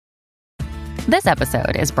This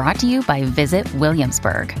episode is brought to you by Visit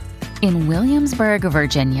Williamsburg. In Williamsburg,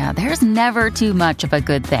 Virginia, there's never too much of a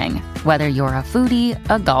good thing. Whether you're a foodie,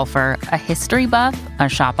 a golfer, a history buff, a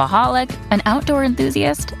shopaholic, an outdoor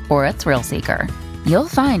enthusiast, or a thrill seeker, you'll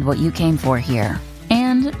find what you came for here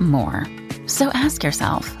and more. So ask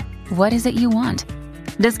yourself, what is it you want?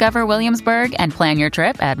 Discover Williamsburg and plan your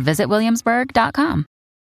trip at visitwilliamsburg.com.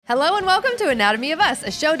 Hello and welcome to Anatomy of Us,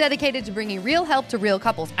 a show dedicated to bringing real help to real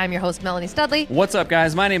couples. I'm your host, Melanie Studley. What's up,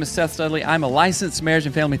 guys? My name is Seth Studley. I'm a licensed marriage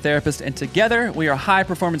and family therapist, and together we are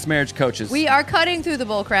high-performance marriage coaches. We are cutting through the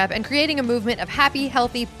bullcrap and creating a movement of happy,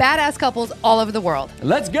 healthy, badass couples all over the world.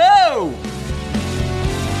 Let's go!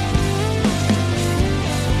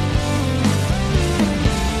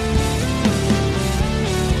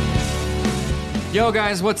 Yo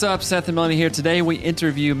guys, what's up? Seth and Melanie here. Today we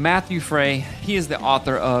interview Matthew Frey. He is the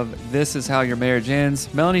author of This Is How Your Marriage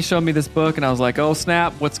Ends. Melanie showed me this book and I was like, oh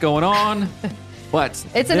snap, what's going on? But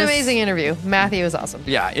it's an amazing interview. Matthew is awesome.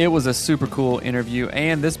 Yeah, it was a super cool interview.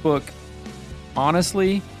 And this book,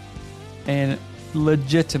 honestly and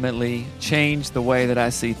legitimately changed the way that I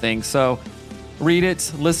see things. So read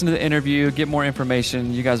it, listen to the interview, get more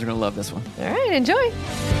information. You guys are going to love this one. All right, enjoy.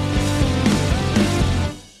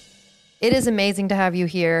 It is amazing to have you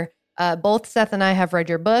here. Both Seth and I have read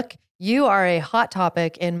your book. You are a hot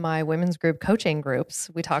topic in my women's group coaching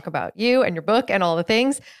groups. We talk about you and your book and all the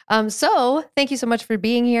things. So thank you so much for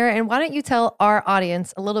being here. And why don't you tell our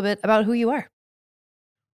audience a little bit about who you are?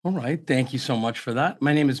 All right. Thank you so much for that.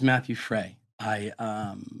 My name is Matthew Frey.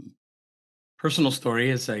 Personal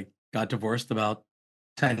story is I got divorced about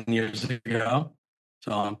 10 years ago.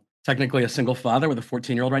 So I'm technically a single father with a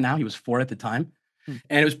 14-year-old right now. He was 4 at the time.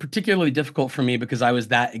 And it was particularly difficult for me because I was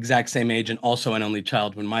that exact same age and also an only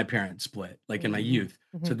child when my parents split, like in my youth.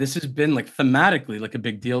 Mm-hmm. So this has been like thematically like a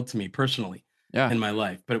big deal to me personally in my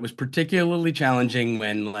life. But it was particularly challenging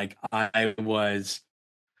when like I was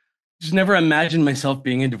just never imagined myself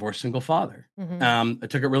being a divorced single father. Mm-hmm. I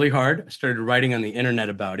took it really hard. I started writing on the internet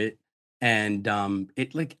about it. And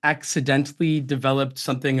it like accidentally developed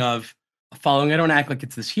something of a following. I don't act like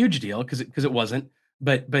it's this huge deal because it wasn't,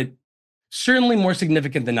 but certainly more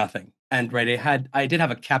significant than nothing. And right, I did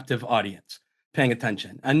have a captive audience paying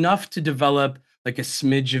attention, enough to develop like a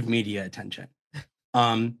smidge of media attention.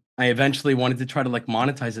 I eventually wanted to try to like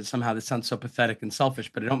monetize it somehow. This sounds so pathetic and selfish,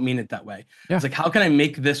 but I don't mean it that way. Yeah. It's like, how can I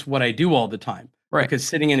make this what I do all the time? Right. Because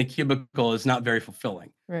sitting in a cubicle is not very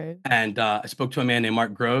fulfilling. Right. And I spoke to a man named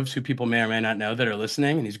Mark Groves, who people may or may not know that are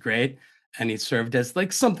listening, and he's great. And he served as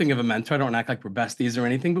like something of a mentor. I don't act like we're besties or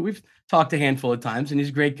anything, but we've talked a handful of times and he's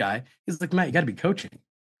a great guy. He's like, Matt, you got to be coaching.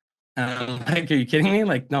 And I'm like, are you kidding me?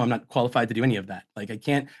 Like, no, I'm not qualified to do any of that. Like, I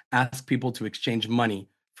can't ask people to exchange money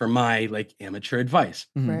for my like amateur advice.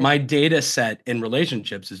 Mm-hmm. My data set in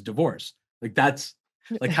relationships is divorce. Like, that's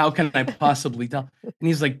like, how can I possibly tell? And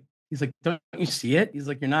he's like, don't you see it? He's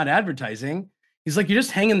like, you're not advertising. He's like, you're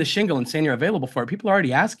just hanging the shingle and saying you're available for it. People are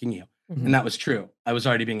already asking you. Mm-hmm. And that was true. I was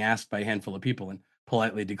already being asked by a handful of people and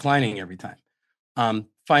politely declining every time.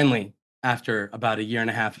 Finally, after about a year and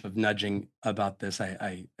a half of nudging about this,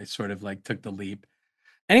 I sort of like took the leap.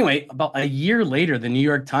 Anyway, about a year later, the New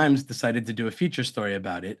York Times decided to do a feature story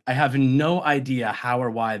about it. I have no idea how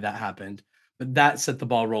or why that happened, but that set the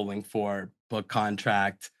ball rolling for book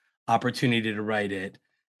contract, opportunity to write it.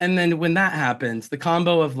 And then when that happens, the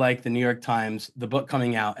combo of like the New York Times, the book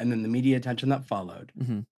coming out, and then the media attention that followed,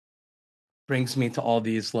 brings me to all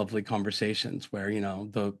these lovely conversations where, you know,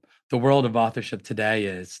 the world of authorship today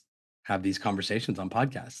is have these conversations on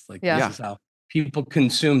podcasts. Like this is how people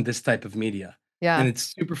consume this type of media. Yeah. And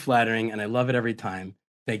it's super flattering and I love it every time.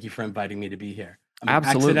 Thank you for inviting me to be here. I'm an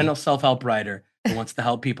accidental self-help writer who wants to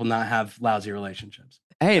help people not have lousy relationships.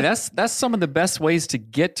 Hey, that's some of the best ways to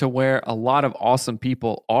get to where a lot of awesome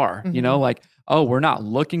people are. Mm-hmm. You know, like, oh, we're not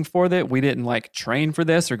looking for that. We didn't like train for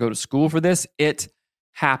this or go to school for this. It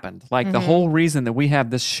happened. Like the whole reason that we have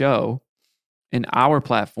this show in our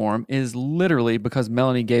platform is literally because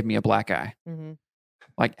Melanie gave me a black eye. Mm-hmm.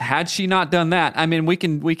 Like had she not done that, I mean, we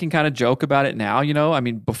can kind of joke about it now, you know, I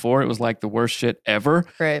mean, before it was like the worst shit ever.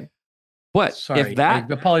 Right. But sorry, if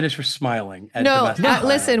that, I apologize for smiling.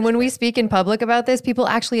 Listen, when we speak in public about this, people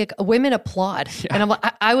actually, like, women applaud. Yeah. And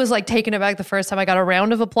I was like taken aback the first time I got a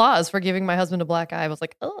round of applause for giving my husband a black eye. I was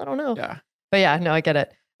like, oh, I don't know. Yeah. But yeah, no, I get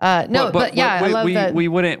it. I love that. We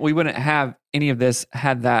wouldn't have any of this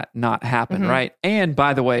had that not happened, right? And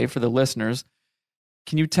by the way, for the listeners,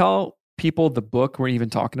 can you tell people the book we're even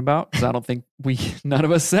talking about? Because I don't think none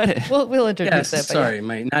of us said it. We'll introduce it. Sorry,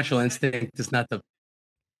 my natural instinct is not to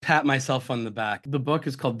pat myself on the back. The book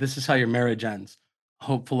is called This Is How Your Marriage Ends, A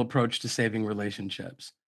Hopeful Approach to Saving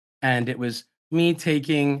Relationships. And it was me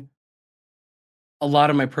taking a lot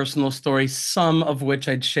of my personal stories, some of which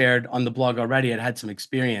I'd shared on the blog already. I'd had some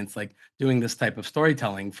experience like doing this type of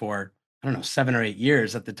storytelling for, I don't know, 7 or 8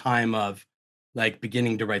 years at the time of like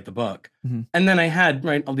beginning to write the book. Mhm. And then I had,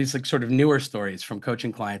 right, all these like sort of newer stories from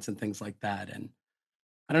coaching clients and things like that. And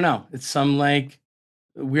I don't know, it's some like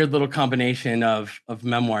weird little combination of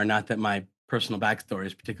memoir. Not that my personal backstory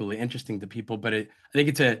is particularly interesting to people, but I think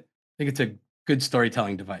it's a good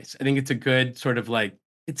storytelling device. I think it's a good sort of like,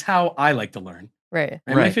 it's how I like to learn. Right.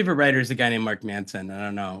 And my Right. favorite writer is a guy named Mark Manson. I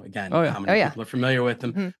don't know, again, Oh, yeah. how many yeah. people are familiar with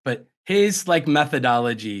him, Mhm. but his like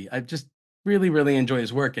methodology, I just really, really enjoy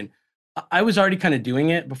his work. And I was already kind of doing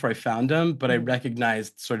it before I found him, but I Mhm.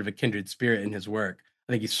 recognized sort of a kindred spirit in his work.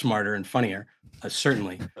 I think he's smarter and funnier,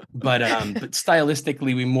 certainly. But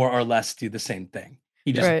stylistically, we more or less do the same thing.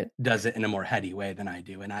 He just Right. does it in a more heady way than I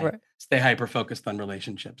do. And I Right. stay hyper focused on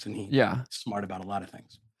relationships, and he's Yeah. smart about a lot of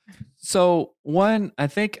things. So one, I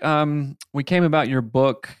think we came about your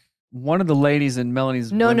book. One of the ladies in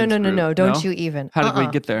Melanie's No. women's group- Don't you even. How did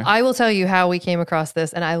we get there? I will tell you how we came across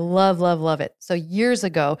this, and I love, love, love it. So years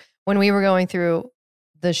ago, when we were going through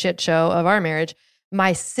the shit show of our marriage,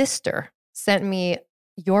 my sister sent me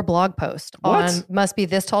your blog post on What? Must Be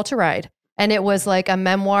This Tall to Ride. And it was like a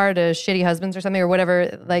memoir to shitty husbands or something or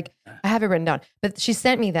whatever. Like, I have it written down. But she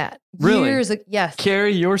sent me that Really? years ago. Yes.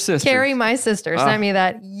 Carrie, your sister. Carrie, my sister, Ah. sent me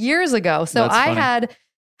that years ago. So That's I funny.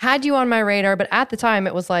 had you on my radar, but at the time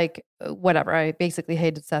it was like, whatever. I basically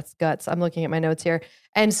hated Seth's guts. I'm looking at my notes here.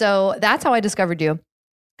 And so that's how I discovered you.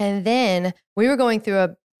 And then we were going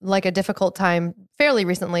through a difficult time fairly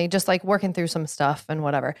recently, just like working through some stuff and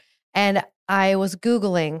whatever. And I was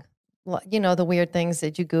Googling, the weird things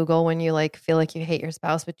that you Google when you like feel like you hate your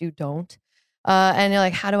spouse, but you don't. And you're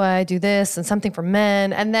like, how do I do this? And something for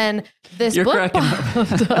men. And then this You're book cracking up.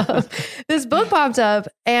 popped up. This book popped up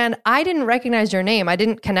and I didn't recognize your name. I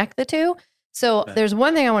didn't connect the two. So Right. there's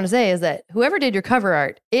one thing I want to say is that whoever did your cover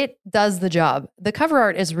art, it does the job. The cover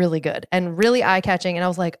art is really good and really eye-catching. And I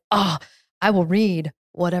was like, I will read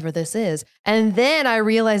whatever this is. And then I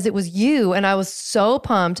realized it was you. And I was so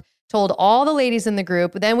pumped. Told all the ladies in the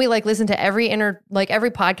group. Then we listened to every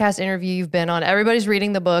podcast interview you've been on. Everybody's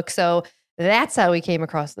reading the book. So that's how we came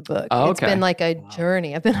across the book. Oh, It's okay. been like a Wow.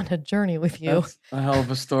 journey. I've been on a journey with you. That's a hell of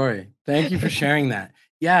a story. Thank you for sharing that.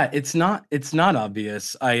 Yeah, it's not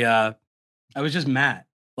obvious. I was just Matt,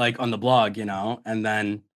 like on the blog, and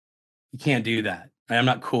then you can't do that. I'm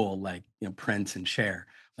not cool like Prince and Cher.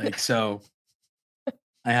 Like so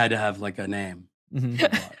I had to have like a name.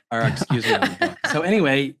 Mhm. Or excuse me on the book. So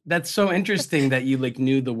anyway, that's so interesting that you like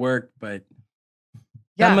knew the work, but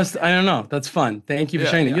Yeah. I don't know. That's fun. Thank you for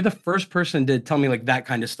Yeah, sharing that. yeah. You're the first person to tell me like that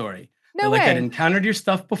kind of story. No That, like I'd way. encountered your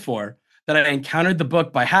stuff before, that I encountered the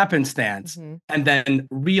book by happenstance, Mhm. and then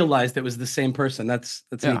realized it was the same person. That's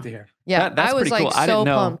Yeah. neat to hear. Yeah. That's I was pretty like cool. I so didn't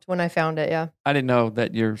know. pumped when I found it. Yeah. I didn't know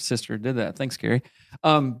that your sister did that. Thanks, Carrie.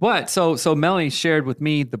 But so Melanie shared with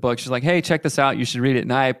me the book. She's like, "Hey, check this out. You should read it."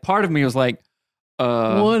 And part of me was like,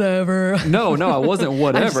 Whatever. No, I wasn't.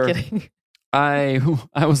 Whatever. I'm just kidding.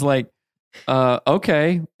 I was like,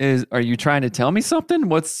 okay, are you trying to tell me something?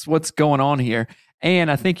 What's going on here?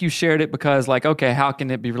 And I think you shared it because like, okay, how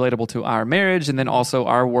can it be relatable to our marriage? And then also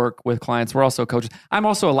our work with clients. We're also coaches. I'm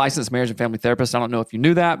also a licensed marriage and family therapist. I don't know if you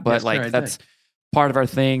knew that, but Yes, sir, I did. that's part of our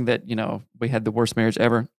thing that, we had the worst marriage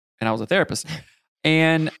ever and I was a therapist.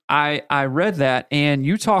 And I read that and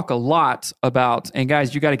you talk a lot about, and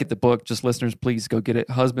guys, you got to get the book. Just listeners, please go get it.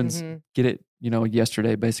 Husbands, Mhm. get it,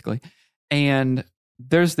 yesterday basically. And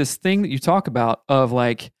there's this thing that you talk about of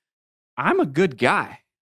like, I'm a good guy.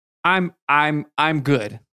 I'm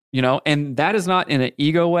good, and that is not in an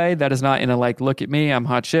ego way. That is not in a like, look at me, I'm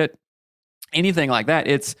hot shit, anything like that.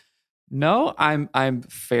 It's no, I'm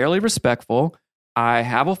fairly respectful. I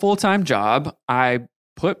have a full-time job. I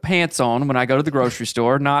put pants on when I go to the grocery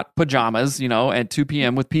store, not pajamas, at 2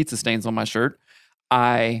 p.m. with pizza stains on my shirt.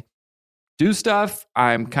 I do stuff.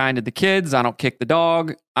 I'm kind to the kids. I don't kick the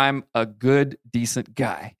dog. I'm a good, decent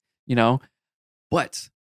guy, but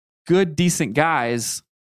good, decent guys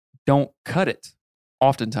don't cut it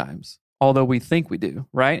oftentimes, although we think we do,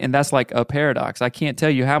 right? And that's like a paradox. I can't tell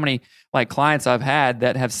you how many like clients I've had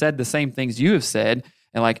that have said the same things you have said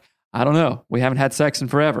and like, I don't know, we haven't had sex in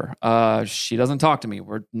forever. She doesn't talk to me.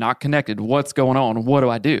 We're not connected. What's going on? What do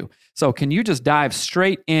I do? So can you just dive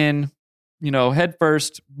straight in, head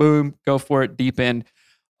first, boom, go for it, deep end,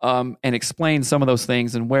 and explain some of those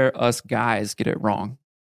things and where us guys get it wrong?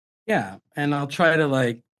 Yeah, and I'll try to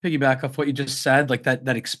like piggyback off what you just said, like that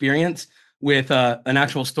experience with an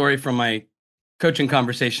actual story from my coaching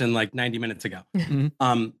conversation like 90 minutes ago.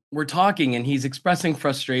 We're talking and he's expressing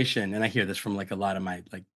frustration. And I hear this from like a lot of my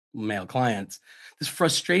like male clients, this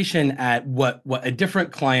frustration at what a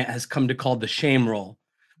different client has come to call the shame roll,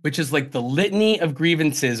 which is like the litany of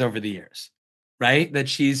grievances over the years, right? That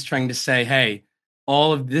she's trying to say, hey,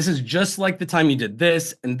 all of this is just like the time you did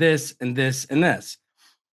this and this and this and this.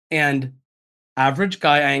 And average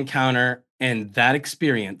guy I encounter and that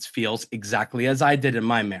experience feels exactly as I did in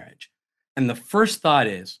my marriage. And the first thought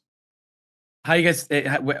is, how you guys,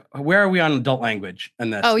 where are we on adult language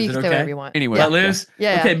in this? Oh, is you it can okay? say whatever you want. Anyway. Let loose?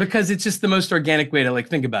 Yeah. Okay, because it's just the most organic way to like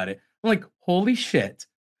think about it. I'm like, holy shit.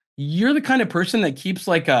 You're the kind of person that keeps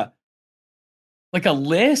like a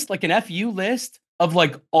list, like an FU list of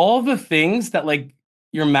like all the things that like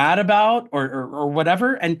you're mad about or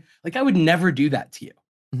whatever. And like, I would never do that to you.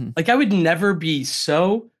 Mm-hmm. Like I would never be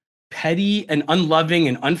so petty and unloving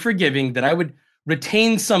and unforgiving that I would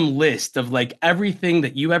retain some list of like everything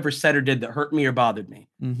that you ever said or did that hurt me or bothered me.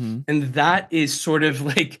 Mm-hmm. And that is sort of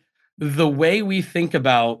like the way we think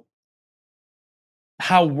about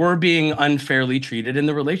how we're being unfairly treated in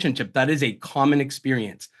the relationship. That is a common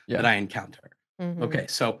experience that I encounter. Mm-hmm. Okay,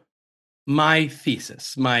 so my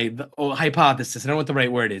thesis, hypothesis, I don't know what the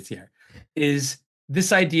right word is here, is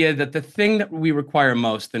this idea that the thing that we require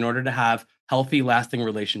most in order to have healthy, lasting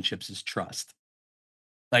relationships is trust.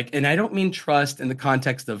 Like, and I don't mean trust in the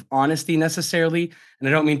context of honesty necessarily, and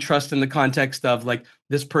I don't mean trust in the context of like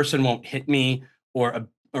this person won't hit me or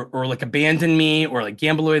like abandon me or like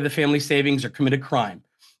gamble away the family savings or commit a crime.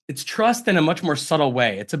 It's trust in a much more subtle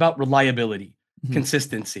way. It's about reliability,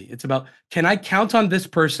 consistency. It's about, can I count on this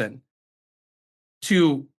person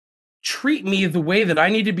to treat me the way that I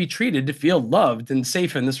need to be treated to feel loved and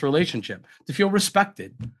safe in this relationship, to feel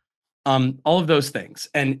respected, all of those things.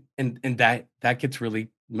 And that gets really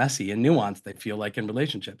messy and nuanced, I feel like, in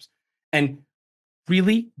relationships. And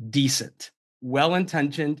really decent,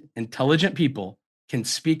 well-intentioned, intelligent people can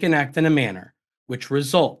speak and act in a manner which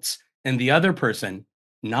results in the other person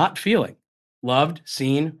not feeling loved,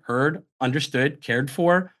 seen, heard, understood, cared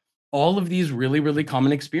for, all of these really, really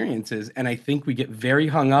common experiences. And I think we get very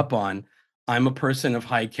hung up on, I'm a person of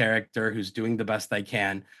high character who's doing the best I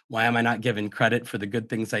can. Why am I not given credit for the good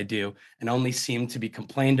things I do and only seem to be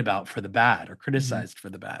complained about for the bad or criticized for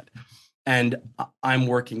the bad? And I'm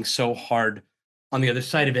working so hard on the other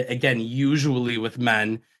side of it, again, usually with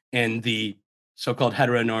men in the so-called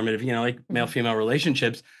heteronormative, like male-female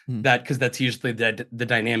relationships, that because that's usually the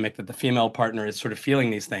dynamic that the female partner is sort of feeling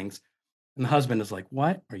these things. And the husband is like,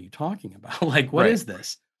 what are you talking about? Like, what is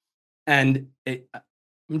this? And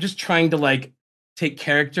I'm just trying to like take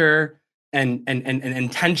character and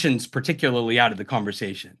intentions particularly out of the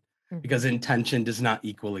conversation, because intention does not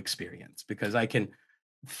equal experience, because I can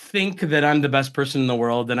think that I'm the best person in the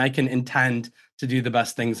world and I can intend to do the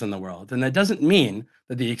best things in the world. And that doesn't mean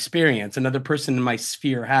that the experience another person in my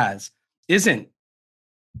sphere has isn't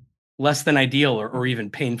less than ideal or even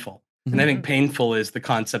painful. And I think painful is the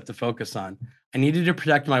concept to focus on. I needed to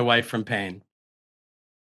protect my wife from pain.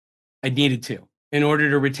 I needed to, in order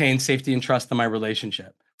to retain safety and trust in my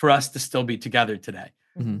relationship, for us to still be together today.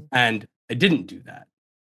 And I didn't do that.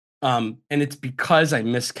 And it's because I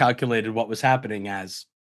miscalculated what was happening as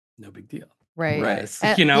no big deal. Right.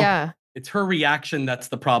 It's her reaction that's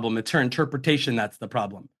the problem. It's her interpretation that's the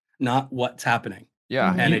problem, not what's happening.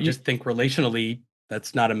 Yeah. And I just think relationally,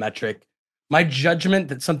 that's not a metric. My judgment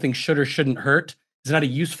that something should or shouldn't hurt is not a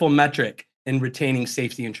useful metric in retaining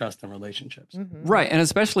safety and trust in relationships. Right. And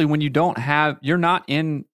especially when you're not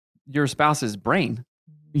in your spouse's brain,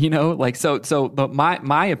 but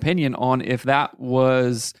my opinion on if that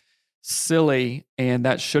was silly and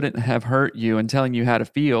that shouldn't have hurt you and telling you how to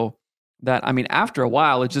feel, that, I mean, after a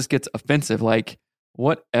while, it just gets offensive. Like,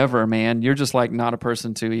 whatever, man, you're just like not a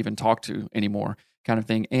person to even talk to anymore, kind of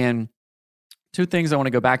thing. And two things I want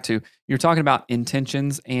to go back to. You're talking about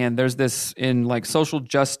intentions, and there's this in like social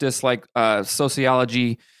justice, like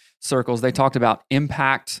sociology circles, they talked about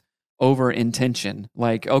impact over intention.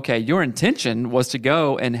 Like, okay, your intention was to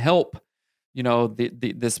go and help,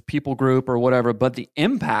 this people group or whatever, but the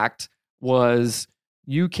impact was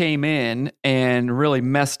you came in and really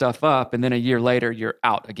messed stuff up, and then a year later you're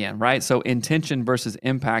out again, right? So intention versus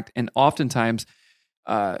impact, and oftentimes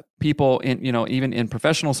people in, even in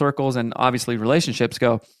professional circles and obviously relationships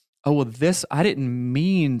go, oh, well, I didn't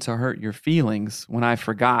mean to hurt your feelings when I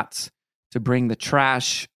forgot to bring the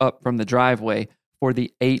trash up from the driveway for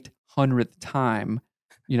the 800th time,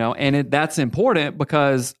 and that's important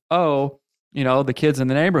because, the kids in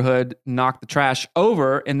the neighborhood knock the trash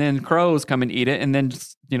over and then crows come and eat it and then,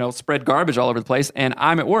 spread garbage all over the place. And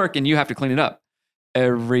I'm at work and you have to clean it up.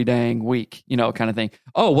 every dang week, kind of thing.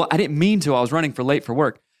 Oh, well, I didn't mean to. I was running late for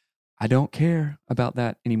work. I don't care about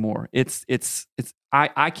that anymore.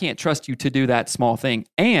 I can't trust you to do that small thing.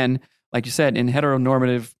 And like you said, in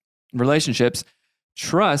heteronormative relationships,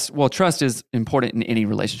 trust is important in any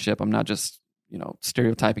relationship. I'm not just,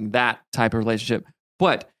 stereotyping that type of relationship.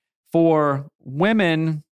 But for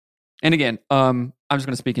women, and again, I'm just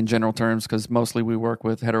going to speak in general terms because mostly we work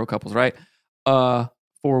with hetero couples, right?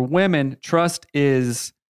 For women, trust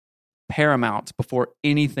is paramount before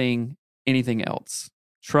anything else.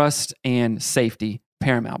 Trust and safety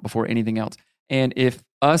paramount before anything else. And if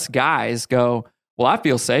us guys go, well, I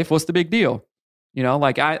feel safe, what's the big deal?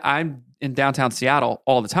 I'm in downtown Seattle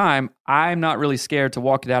all the time. I'm not really scared to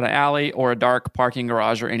walk down an alley or a dark parking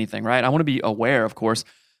garage or anything, right? I want to be aware, of course,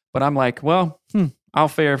 but I'm like, well, I'll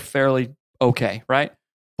fare fairly okay, right?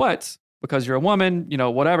 But because you're a woman,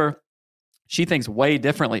 whatever, she thinks way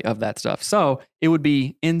differently of that stuff. So it would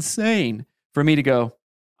be insane for me to go,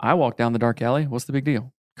 I walk down the dark alley. What's the big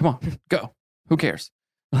deal? Come on, go. Who cares?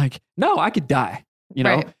 Like, no, I could die,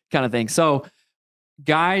 Right. kind of thing. So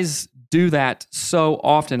guys do that so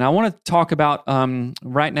often. I want to talk about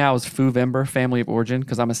right now is Foovember, Family of Origin,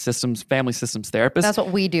 because I'm a family systems therapist. That's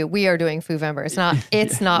what we do. We are doing Foovember. It's not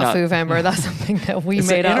Foovember. That's something that we it's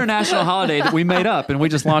made an up. international holiday that we made up, and we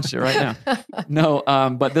just launched it right now. No,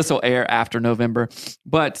 but this will air after November.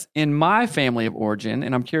 But in my family of origin,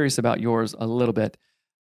 and I'm curious about yours a little bit,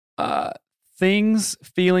 things,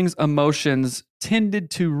 feelings, emotions tended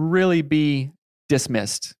to really be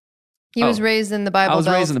dismissed. He was raised in the Bible Belt.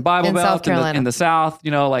 I was raised in the Bible Belt South Carolina. in the South,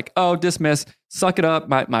 dismiss, suck it up.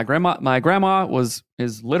 My grandma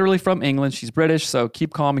is literally from England. She's British, so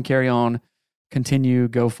keep calm and carry on. Continue,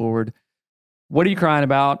 go forward. What are you crying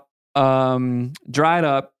about? Dry it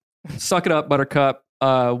up. Suck it up, buttercup.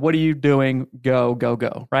 What are you doing? Go, go,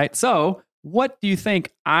 go. Right? So what do you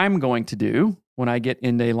think I'm going to do when I get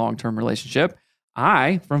into a long-term relationship?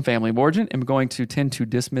 I, from family of origin, am going to tend to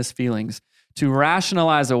dismiss feelings, to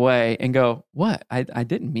rationalize away and go, what? I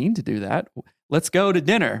didn't mean to do that. Let's go to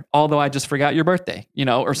dinner, although I just forgot your birthday,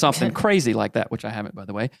 or something crazy like that, which I haven't, by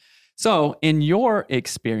the way. So in your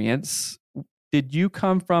experience, did you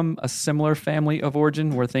come from a similar family of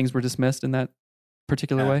origin where things were dismissed in that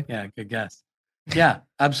particular way? Yeah, good guess. Yeah,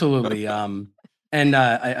 absolutely. And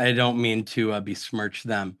I don't mean to besmirch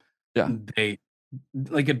them. Yeah. They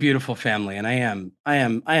like a beautiful family, and I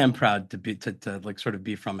am proud to be to like sort of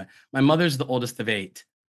be from it. My mother's the oldest of 8,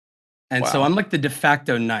 and so Wow. I'm like the de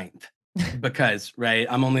facto 9th because right,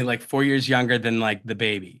 I'm only like 4 years younger than like the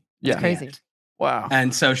baby. Yeah. It's crazy. Wow.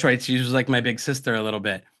 And so right, she was like my big sister a little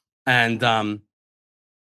bit, and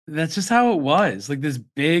that's just how it was. Like this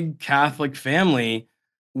big Catholic family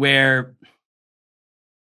where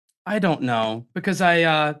I don't know because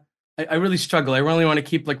I really struggle. I really want to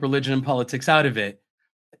keep like religion and politics out of it.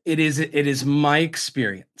 It is my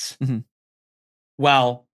experience. Mhm.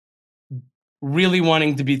 While really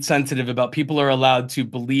wanting to be sensitive about people are allowed to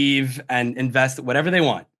believe and invest whatever they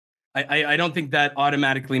want. I don't think that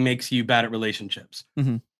automatically makes you bad at relationships.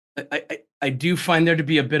 Mhm. I do find there to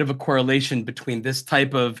be a bit of a correlation between this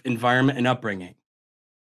type of environment and upbringing.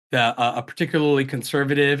 A particularly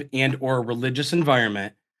conservative and or religious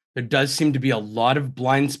environment, there does seem to be a lot of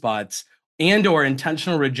blind spots and or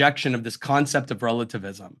intentional rejection of this concept of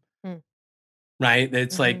relativism. Right?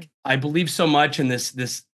 It's like I believe so much in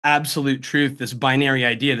this absolute truth, this binary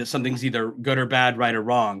idea that something's either good or bad, right or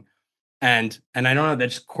wrong. And I don't know,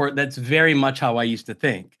 that's very much how I used to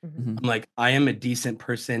think. Mhm. I'm like, I am a decent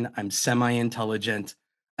person, I'm semi-intelligent.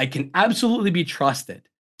 I can absolutely be trusted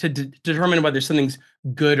to determine whether something's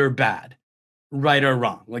good or bad, right or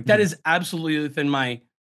wrong. Like that is absolutely within my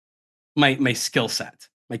skill set,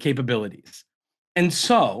 my capabilities. And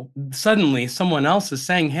so suddenly someone else is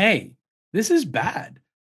saying, hey, this is bad.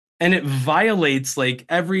 And it violates like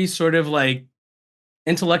every sort of like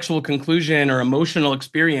intellectual conclusion or emotional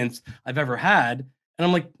experience I've ever had. And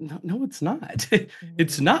I'm like, no, it's not.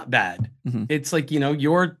 It's not bad. Mhm. It's like,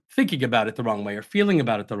 you're thinking about it the wrong way or feeling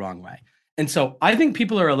about it the wrong way. And so I think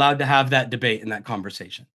people are allowed to have that debate and that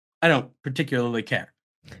conversation. I don't particularly care.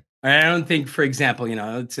 I don't think, for example,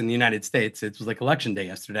 it's in the United States. It was like election day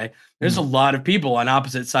yesterday. There's a lot of people on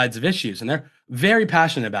opposite sides of issues, and they're very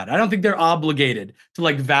passionate about it. I don't think they're obligated to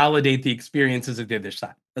like validate the experiences of the other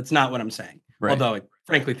side. That's not what I'm saying. Right. Although I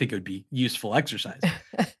frankly think it would be useful exercise.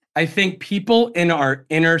 I think people in our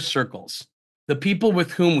inner circles, the people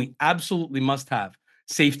with whom we absolutely must have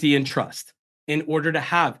safety and trust in order to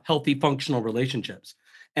have healthy, functional relationships.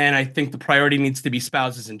 And I think the priority needs to be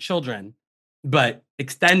spouses and children. but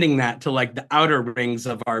extending that to like the outer rings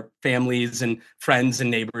of our families and friends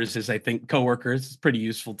and neighbors is, I think, coworkers is pretty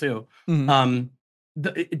useful too.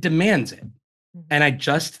 It demands it. And I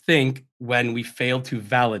just think when we fail to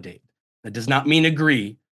validate, that does not mean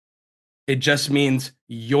agree. It just means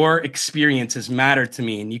your experiences matter to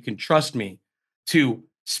me and you can trust me to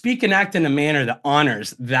speak and act in a manner that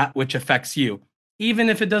honors that which affects you, even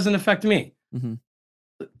if it doesn't affect me.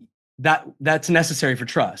 That's necessary for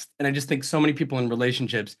trust. And I just think so many people in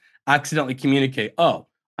relationships accidentally communicate, oh,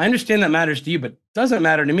 I understand that matters to you, but it doesn't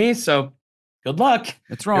matter to me. So good luck.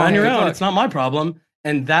 It's wrong. You're on your own. It's not my problem.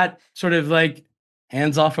 And that sort of like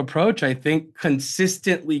hands-off approach, I think,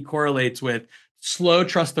 consistently correlates with slow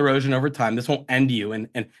trust erosion over time. This won't end you in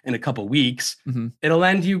a couple weeks. It'll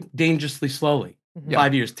end you dangerously slowly.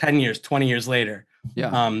 5 years, 10 years, 20 years later.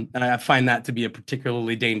 And I find that to be a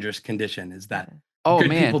particularly dangerous condition, is that good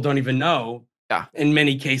people don't even know in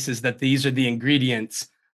many cases that these are the ingredients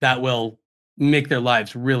that will make their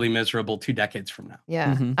lives really miserable 2 decades from now.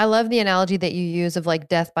 Yeah. I love the analogy that you use of like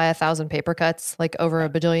death by 1,000 paper cuts, like over a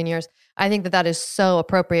bajillion years. I think that is so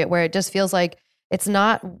appropriate, where it just feels like it's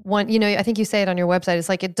not one, I think you say it on your website. It's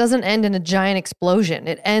like, it doesn't end in a giant explosion.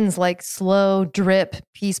 It ends like slow drip,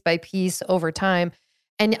 piece by piece over time.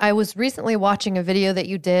 And I was recently watching a video that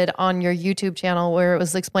you did on your YouTube channel where it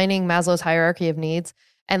was explaining Maslow's hierarchy of needs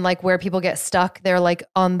and like where people get stuck. They're like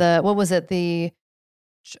on the, what was it? The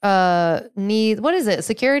needs, what is it?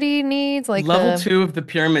 Security needs? Like level 2 of the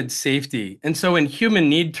pyramid, safety. And so in human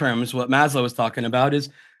need terms, what Maslow was talking about is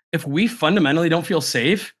if we fundamentally don't feel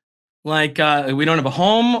safe, like we don't have a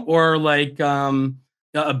home, or like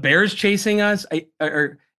a bear's chasing us,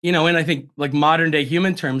 and I think like modern day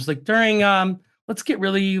human terms, like during, let's get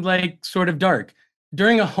really like sort of dark,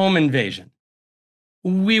 during a home invasion,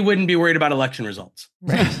 we wouldn't be worried about election results.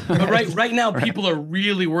 But right now, people are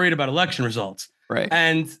really worried about election results.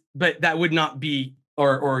 But that would not be,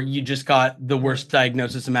 or you just got the worst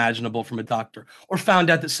diagnosis imaginable from a doctor, or found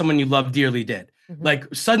out that someone you love dearly did.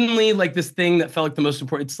 Like suddenly, like this thing that felt like the most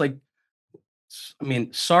important, it's like, I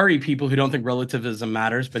mean, sorry, people who don't think relativism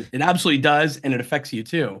matters, but it absolutely does. And it affects you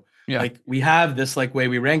too. Like we have this like way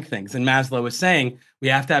we rank things. And Maslow was saying we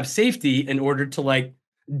have to have safety in order to like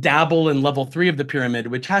dabble in level 3 of the pyramid,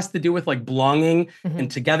 which has to do with like belonging and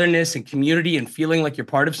togetherness and community and feeling like you're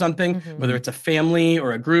part of something, whether it's a family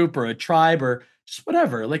or a group or a tribe or just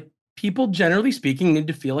whatever. Like people, generally speaking, need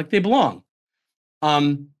to feel like they belong.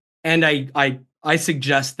 And I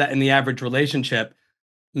suggest that in the average relationship,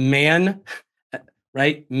 man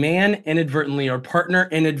inadvertently or partner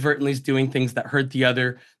inadvertently is doing things that hurt the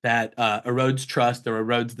other, that erodes trust or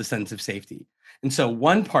erodes the sense of safety. And so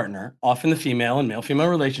one partner, often the female in male-female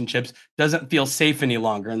relationships, doesn't feel safe any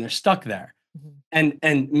longer and they're stuck there.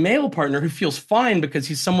 And male partner who feels fine because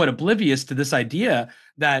he's somewhat oblivious to this idea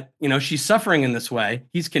that, she's suffering in this way.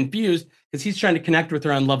 He's confused because he's trying to connect with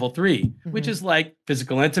her on level 3, which is like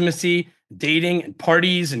physical intimacy, dating and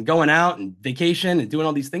parties and going out and vacation and doing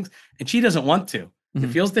all these things. And she doesn't want to. It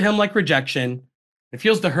feels to him like rejection. It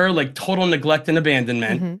feels to her like total neglect and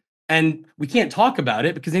abandonment. And we can't talk about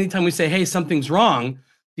it because anytime we say, hey, something's wrong,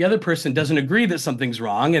 the other person doesn't agree that something's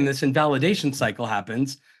wrong. And this invalidation cycle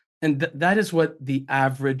happens. And that is what the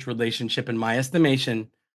average relationship, in my estimation,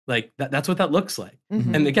 like that's what that looks like.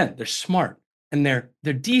 And again, they're smart and they're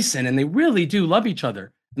decent and they really do love each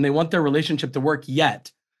other and they want their relationship to work, yet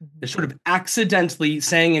they're sort of accidentally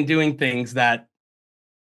saying and doing things that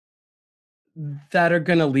are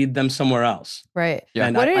going to lead them somewhere else. Right. Yeah.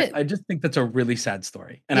 And I just think that's a really sad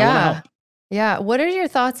story. And I want to help. Yeah. What are your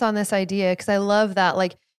thoughts on this idea? Because I love that,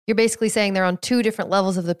 like, you're basically saying they're on 2 different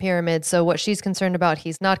levels of the pyramid. So what she's concerned about,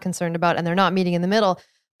 he's not concerned about, and they're not meeting in the middle.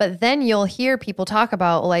 But then you'll hear people talk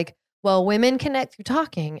about like, well, women connect through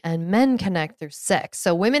talking and men connect through sex.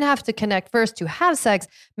 So women have to connect first to have sex.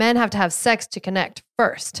 Men have to have sex to connect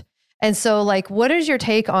first. And so like, what is your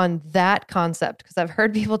take on that concept? Because I've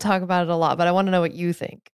heard people talk about it a lot, but I want to know what you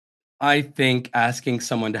think. I think asking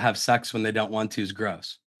someone to have sex when they don't want to is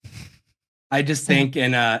gross. I just think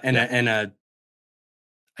I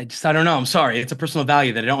don't know. I'm sorry. It's a personal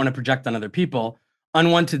value that I don't want to project on other people.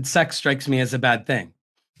 Unwanted sex strikes me as a bad thing.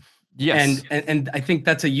 Yes. And I think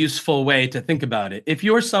that's a useful way to think about it. If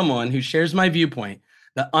you're someone who shares my viewpoint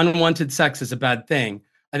that unwanted sex is a bad thing,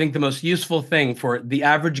 I think the most useful thing for the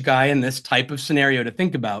average guy in this type of scenario to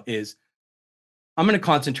think about is, I'm going to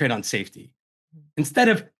concentrate on safety. Instead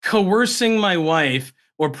of coercing my wife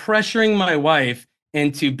or pressuring my wife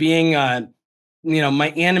into being my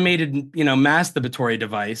animated, masturbatory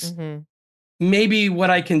device, maybe what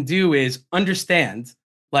I can do is understand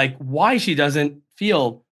like why she doesn't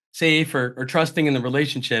feel safe or trusting in the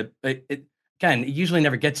relationship. again, it usually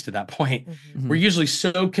never gets to that point. Mhm. We're usually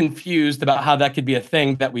so confused about how that could be a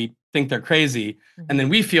thing that we think they're crazy. And then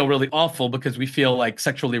we feel really awful because we feel like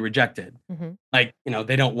sexually rejected. Mhm. Like,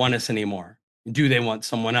 they don't want us anymore. Do they want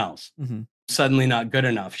someone else? Mm-hmm. Suddenly not good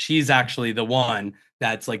enough. She's actually the one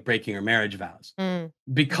that's like breaking her marriage vows. Mm.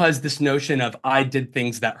 Because this notion of I did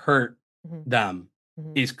things that hurt Mhm. them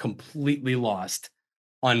Mhm. is completely lost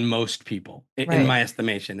on most people, Right. in my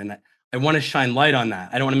estimation. And I want to shine light on that.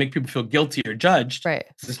 I don't want to make people feel guilty or judged. Right.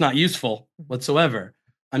 It's not useful Mhm. whatsoever.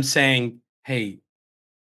 I'm saying, hey,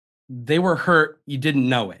 they were hurt. You didn't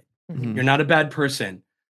know it. Mhm. You're not a bad person.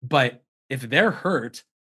 But if they're hurt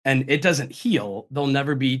and it doesn't heal, there'll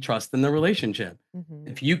never be trust in the relationship. Mhm.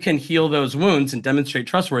 If you can heal those wounds and demonstrate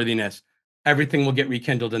trustworthiness, everything will get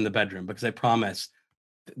rekindled in the bedroom, because I promise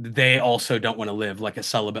they also don't want to live like a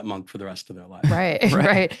celibate monk for the rest of their life. Right, Right.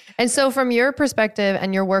 right. And so from your perspective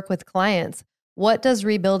and your work with clients, what does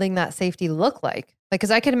rebuilding that safety look like? Like,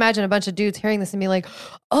 because I could imagine a bunch of dudes hearing this and be like,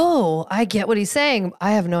 oh, I get what he's saying.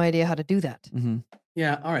 I have no idea how to do that. Mm-hmm.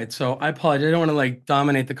 Yeah. All right. So I apologize. I don't want to like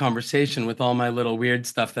dominate the conversation with all my little weird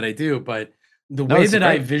stuff that I do, but the No, way it's that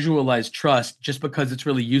I great. visualize trust, just because it's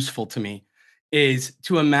really useful to me, is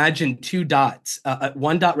to imagine two dots,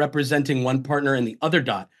 one dot representing one partner and the other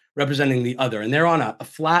dot representing the other. And they're on a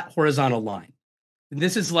flat horizontal line.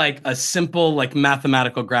 This is like a simple, like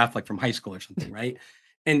mathematical graph, like from high school or something, right?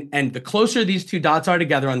 And the closer these two dots are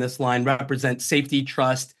together on this line represents safety,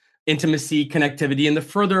 trust, intimacy, connectivity. And the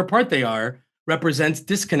further apart they are represents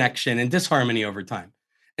disconnection and disharmony over time.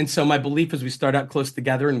 And so my belief is we start out close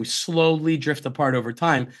together and we slowly drift apart over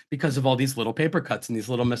time because of all these little paper cuts and these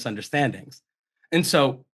little misunderstandings. And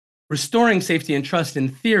so restoring safety and trust in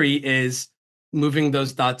theory is moving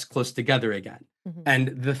those dots close together again. Mhm.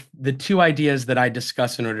 And the two ideas that I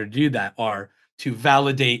discuss in order to do that are to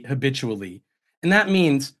validate habitually. And that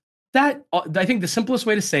means that I think the simplest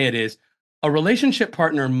way to say it is a relationship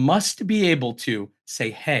partner must be able to say,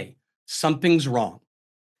 hey, something's wrong.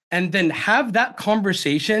 And then have that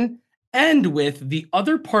conversation end with the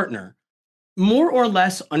other partner more or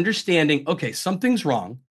less understanding, okay, something's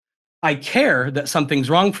wrong. I care that something's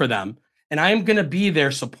wrong for them. And I am going to be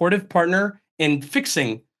their supportive partner in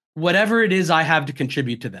fixing whatever it is I have to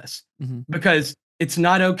contribute to this, Mhm. because it's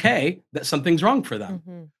not okay that something's wrong for them.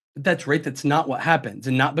 Mhm. But that's right. That's not what happens.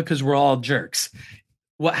 And not because we're all jerks.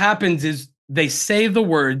 What happens is they say the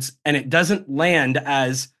words and it doesn't land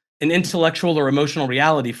as an intellectual or emotional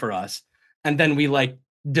reality for us. And then we like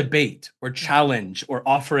debate or challenge or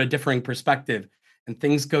offer a differing perspective, and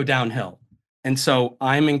things go downhill. And so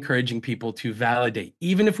I'm encouraging people to validate,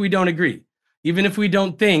 even if we don't agree, even if we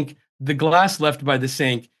don't think the glass left by the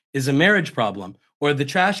sink is a marriage problem or the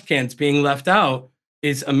trash cans being left out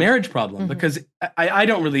is a marriage problem, Mhm. because I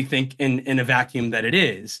don't really think in a vacuum that it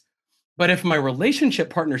is. But if my relationship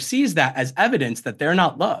partner sees that as evidence that they're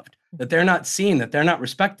not loved, that they're not seen, that they're not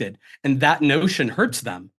respected, and that notion hurts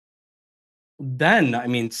them, then I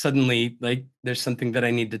mean, suddenly like there's something that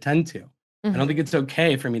I need to tend to. I don't Mhm. think it's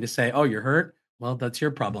okay for me to say, oh, you're hurt. Well, that's your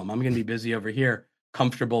problem. I'm going to be busy over here,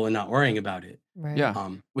 comfortable and not worrying about it. Right. Yeah.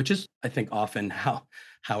 Which is, I think, often how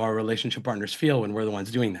our relationship partners feel when we're the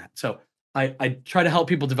ones doing that. So I try to help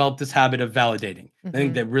people develop this habit of validating. I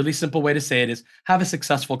think Mhm. the really simple way to say it is have a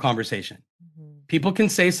successful conversation. Mhm. People can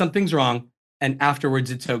say something's wrong, and afterwards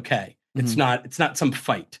it's okay. It's Mhm. not some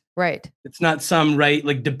fight. Right. It's not some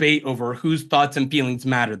like debate over whose thoughts and feelings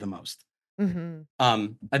matter the most. Mhm.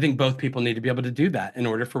 I think both people need to be able to do that in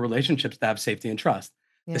order for relationships to have safety and trust.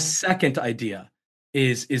 Yeah. The second idea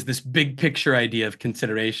is this big picture idea of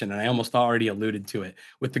consideration, and I almost already alluded to it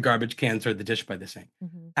with the garbage cans or the dish by the sink.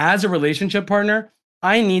 Mhm. As a relationship partner,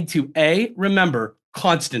 I need to remember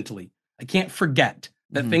constantly. I can't forget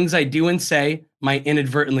that Mhm. things I do and say might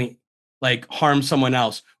inadvertently like harm someone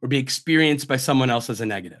else or be experienced by someone else as a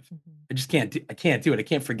negative. Mhm. I just can't do it. I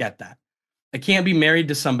can't forget that. I can't be married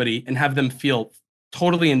to somebody and have them feel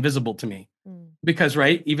totally invisible to me, Mm. because,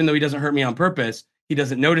 right, even though he doesn't hurt me on purpose, he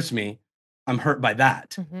doesn't notice me. I'm hurt by that.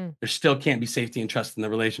 Mhm. There still can't be safety and trust in the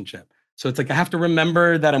relationship. So it's like I have to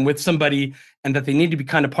remember that I'm with somebody and that they need to be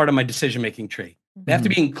kind of part of my decision-making tree. They have to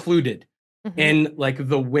be included Mhm. in like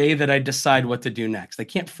the way that I decide what to do next. I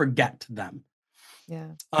can't forget them. Yeah.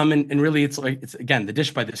 And really it's like, it's again, the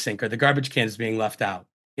dish by the sink or the garbage can is being left out.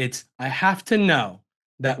 I have to know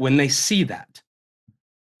that when they see that,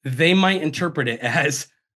 they might interpret it as,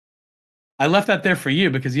 I left that there for you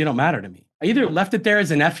because you don't matter to me. I either left it there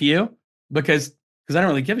as an FU because I don't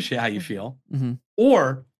really give a shit how you feel, Mhm.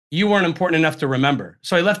 or you weren't important enough to remember.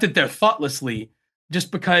 So I left it there thoughtlessly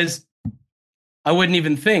just because I wouldn't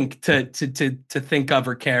even think to think of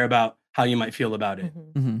or care about how you might feel about it.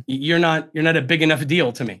 Mm-hmm. You're not a big enough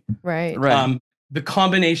deal to me. Right. The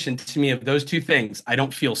combination to me of those two things, I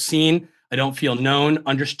don't feel seen, I don't feel known,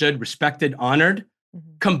 understood, respected, honored,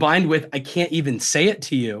 combined with I can't even say it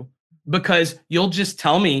to you because you'll just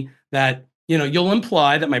tell me that, you'll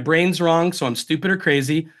imply that my brain's wrong, so I'm stupid or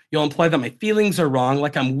crazy. You'll imply that my feelings are wrong,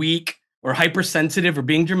 like I'm weak or hypersensitive or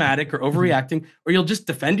being dramatic or overreacting, or you'll just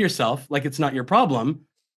defend yourself like it's not your problem.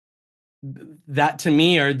 That to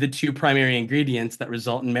me are the two primary ingredients that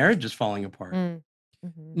result in marriages falling apart.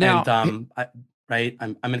 Now, I'm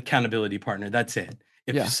an accountability partner. That's it.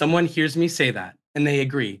 If someone hears me say that and they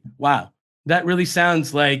agree, wow, that really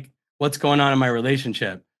sounds like what's going on in my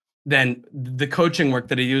relationship, then the coaching work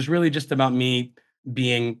that I do is really just about me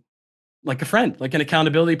being like a friend, like an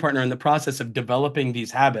accountability partner in the process of developing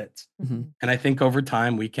these habits. And I think over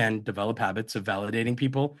time we can develop habits of validating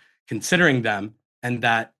people, considering them, and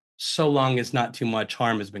that so long as not too much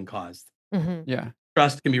harm has been caused.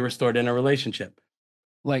 Trust can be restored in a relationship.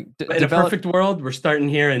 Like in a perfect world, we're starting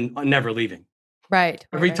here and never leaving. Right.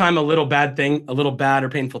 Every time a little bad or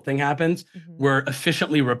painful thing happens, we're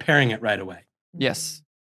efficiently repairing it right away. Yes.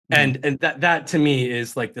 And that to me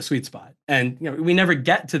is like the sweet spot. And we never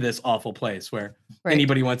get to this awful place where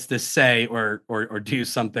anybody wants to say or do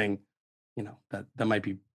something, that might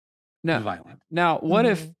be violent. Now, what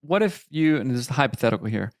if you, and this is hypothetical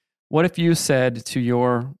here, what if you said to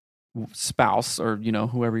your spouse or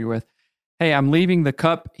whoever you're with, hey, I'm leaving the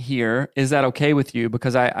cup here. Is that okay with you?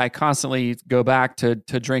 Because I constantly go back to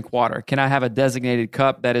drink water. Can I have a designated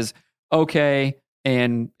cup that is okay?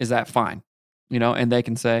 And is that fine? And they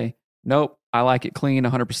can say, nope, I like it clean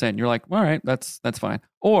 100%. And you're like, all right, that's fine.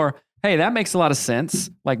 Or, hey, that makes a lot of sense.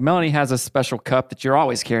 Like Melanie has a special cup that you're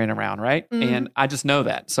always carrying around, right? And I just know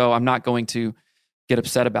that. So I'm not going to get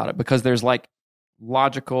upset about it because there's like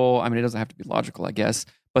logical, it doesn't have to be logical, I guess,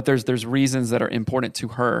 but there's reasons that are important to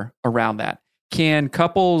her around that. Can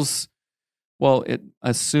couples,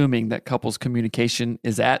 assuming that couples communication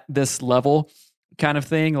is at this level kind of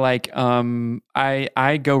thing, like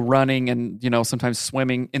I go running and sometimes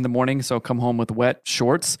swimming in the morning, so come home with wet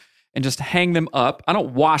shorts and just hang them up. I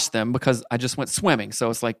don't wash them because I just went swimming, so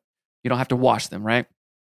it's like you don't have to wash them, right?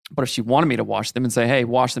 But if she wanted me to wash them and say, hey,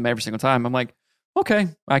 wash them every single time, I'm like, okay,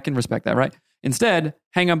 I can respect that, right? Instead,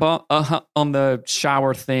 hang them on the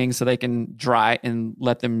shower thing so they can dry and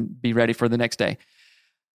let them be ready for the next day.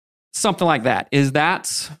 Something like that.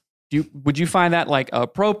 Would you find that like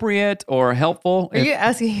appropriate or helpful? Are you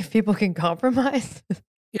asking if people can compromise?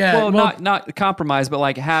 Yeah. Well, not compromise, but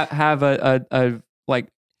like have a like,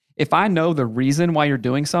 if I know the reason why you're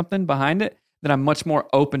doing something behind it, then I'm much more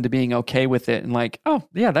open to being okay with it. And like, oh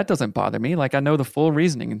yeah, that doesn't bother me. Like I know the full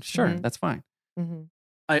reasoning and sure, that's fine.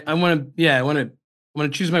 I want to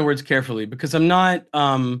choose my words carefully because I'm not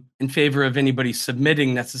in favor of anybody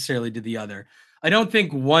submitting necessarily to the other. I don't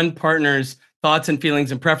think one partner's thoughts and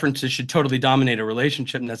feelings and preferences should totally dominate a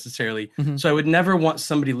relationship necessarily. So I would never want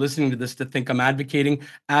somebody listening to this to think I'm advocating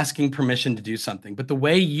asking permission to do something. But the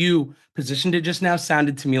way you positioned it just now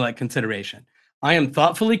sounded to me like consideration. I am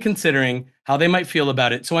thoughtfully considering how they might feel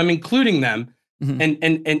about it. So I'm including them in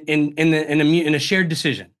a shared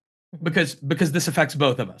decision because this affects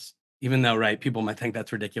both of us. Even though, right, people might think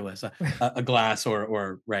that's ridiculous, a glass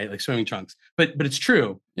or right, like swimming trunks. But it's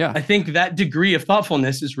true. Yeah. I think that degree of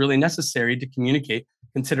thoughtfulness is really necessary to communicate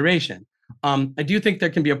consideration. I do think there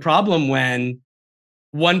can be a problem when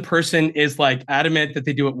one person is like adamant that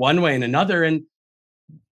they do it one way and another. And,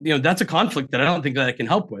 that's a conflict that I don't think that I can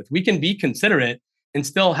help with. We can be considerate and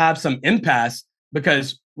still have some impasse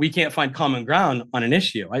because we can't find common ground on an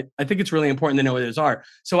issue. I think it's really important to know what those are.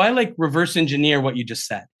 So I like reverse engineer what you just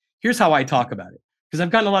said. Here's how I talk about it. Because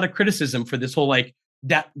I've gotten a lot of criticism for this whole like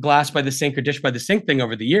glass by the sink or dish by the sink thing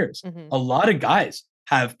over the years. A lot of guys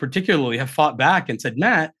have fought back and said,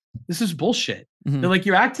 Matt, this is bullshit. They're like,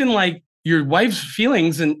 you're acting like your wife's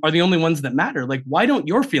feelings are the only ones that matter. Like, why don't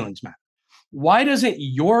your feelings matter? Why doesn't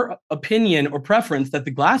your opinion or preference that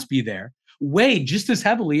the glass be there weigh just as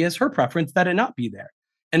heavily as her preference that it not be there?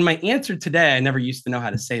 And my answer today, I never used to know how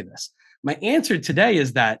to say this. My answer today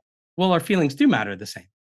is that, well, our feelings do matter the same.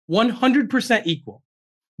 100% equal.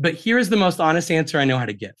 But here is the most honest answer I know how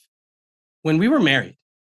to give. When we were married,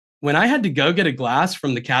 when I had to go get a glass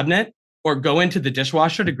from the cabinet or go into the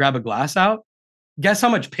dishwasher to grab a glass out, guess how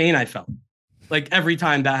much pain I felt? Like every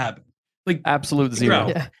time that happened. Like absolute zero.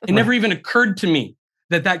 Yeah. It never even occurred to me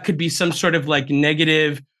that could be some sort of like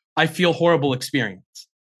negative, I feel horrible experience.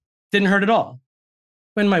 Didn't hurt at all.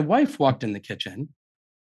 When my wife walked in the kitchen,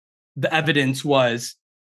 the evidence was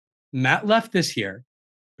Matt left this here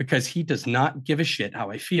because he does not give a shit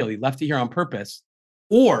how I feel. He left it here on purpose.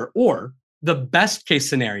 Or the best case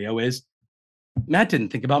scenario is Matt didn't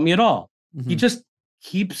think about me at all. Mm-hmm. He just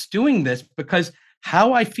keeps doing this because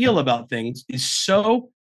how I feel about things is so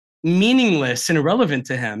meaningless and irrelevant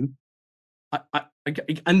to him.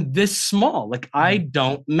 I'm this small, like I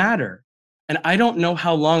don't matter. And I don't know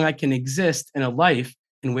how long I can exist in a life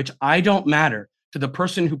in which I don't matter to the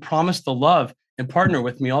person who promised to love and partner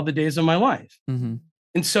with me all the days of my life. Mm-hmm.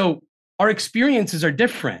 And so our experiences are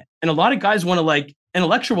different. And a lot of guys want to like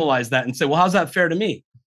intellectualize that and say, well, how's that fair to me?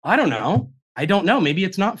 I don't know. Maybe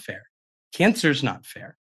it's not fair. Cancer's not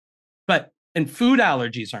fair. And food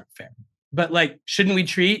allergies aren't fair. But like, shouldn't we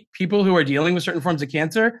treat people who are dealing with certain forms of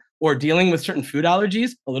cancer or dealing with certain food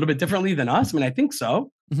allergies a little bit differently than us? I mean, I think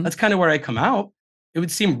so. Mm-hmm. That's kind of where I come out. It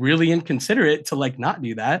would seem really inconsiderate to like not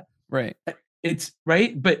do that. Right. It's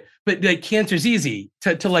right. But like cancer's easy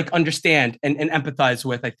to like understand and empathize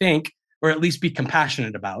with, I think, or at least be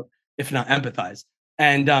compassionate about, if not empathize.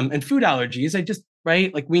 And food allergies,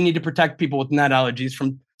 right? Like we need to protect people with nut allergies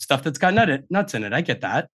from stuff that's got nuts in it. I get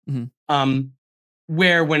that. Mm-hmm.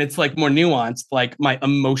 Where when it's like more nuanced, like my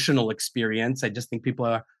emotional experience, I just think people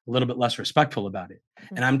are a little bit less respectful about it.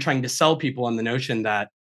 Mm-hmm. And I'm trying to sell people on the notion that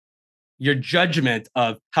your judgment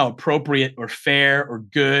of how appropriate or fair or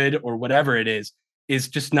good or whatever it is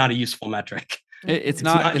just not a useful metric. It's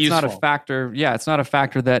not a factor. Yeah, it's not a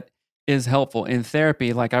factor that is helpful in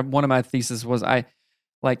therapy. Like one of my theses was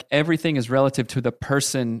everything is relative to the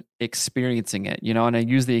person experiencing it, you know? And I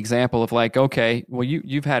use the example of like, okay, well,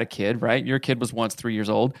 you've had a kid, right? Your kid was once 3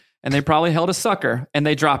 years old and they probably held a sucker and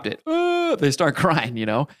they dropped it. They start crying, you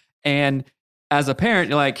know? And as a parent,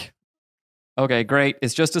 you're like, okay, great.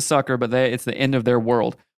 It's just a sucker, but it's the end of their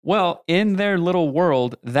world. Well, in their little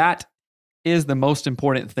world, that is the most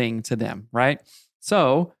important thing to them, right?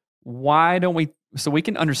 So why don't we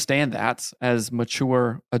can understand that as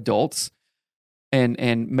mature adults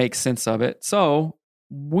and make sense of it. So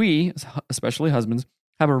we, especially husbands,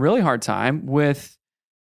 have a really hard time with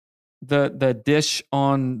the dish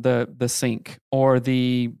on the sink or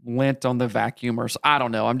the lint on the vacuum or I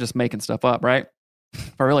don't know. I'm just making stuff up, right?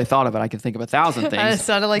 If I really thought of it, I could think of 1,000 things. It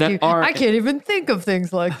sounded like I can't even think of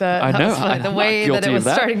things like that. I know. Like the way that it was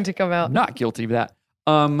starting to come out. I'm not guilty of that.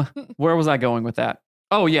 Where was I going with that?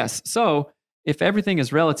 Oh, yes. So if everything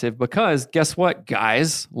is relative, because guess what,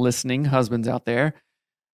 guys, listening, husbands out there,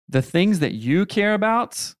 the things that you care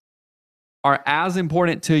about are as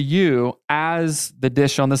important to you as the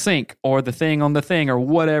dish on the sink or the thing on the thing or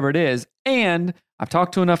whatever it is. And I've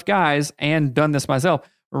talked to enough guys and done this myself,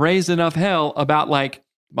 raised enough hell about like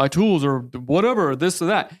my tools or whatever, this or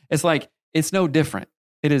that. It's like, it's no different.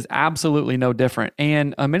 It is absolutely no different.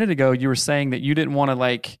 And a minute ago, you were saying that you didn't want to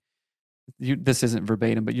like, this isn't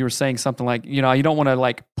verbatim, but you were saying something like, you know, you don't want to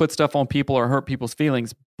like put stuff on people or hurt people's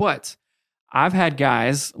feelings. But I've had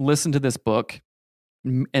guys listen to this book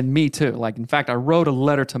and me too. Like, in fact, I wrote a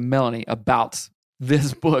letter to Melanie about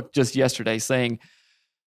this book just yesterday saying,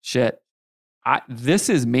 shit, this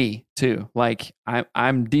is me too. Like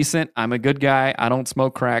I'm decent. I'm a good guy. I don't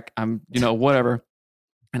smoke crack. I'm, whatever.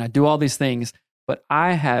 And I do all these things, but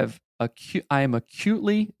I am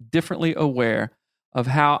acutely differently aware of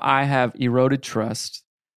how I have eroded trust,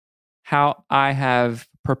 how I have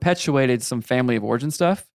perpetuated some family of origin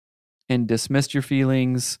stuff and dismissed your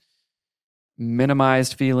feelings,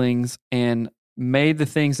 minimized feelings, and made the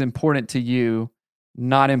things important to you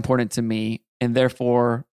not important to me, and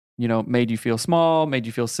therefore, made you feel small, made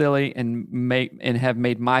you feel silly, and have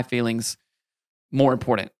made my feelings more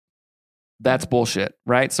important. That's bullshit,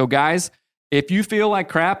 right? So guys, if you feel like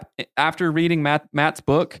crap after reading Matt's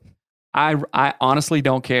book, I honestly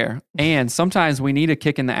don't care. And sometimes we need a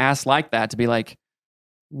kick in the ass like that to be like,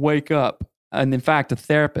 wake up. And in fact, a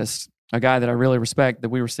therapist, a guy that I really respect that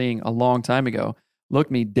we were seeing a long time ago,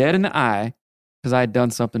 looked me dead in the eye because I had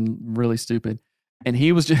done something really stupid. And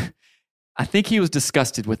he was I think he was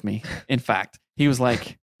disgusted with me. In fact, he was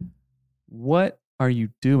like, what are you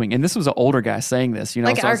doing? And this was an older guy saying this,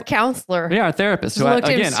 like so our counselor. Yeah, our therapist, who I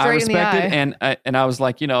respected, and I was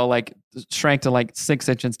like, shrank to like 6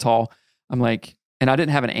 inches tall. I'm like, and I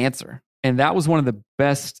didn't have an answer. And that was one of the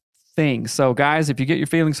best things. So guys, if you get your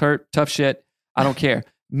feelings hurt, tough shit, I don't care.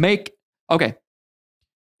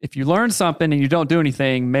 If you learn something and you don't do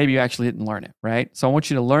anything, maybe you actually didn't learn it, right? So I want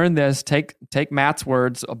you to learn this, take Matt's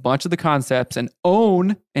words, a bunch of the concepts, and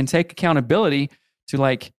own and take accountability to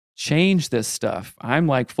like change this stuff. I'm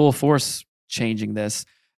like full force changing this.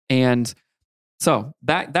 And so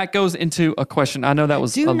that goes into a question. I know that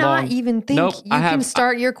was even think you can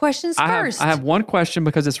start your questions first. I have one question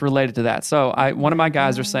because it's related to that. So one of my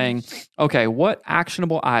guys are saying, okay, what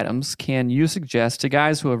actionable items can you suggest to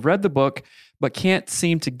guys who have read the book but can't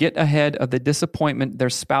seem to get ahead of the disappointment their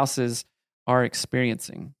spouses are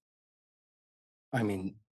experiencing? I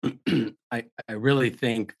mean, I really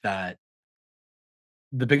think that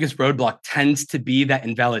the biggest roadblock tends to be that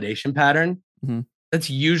invalidation pattern. Mm-hmm. That's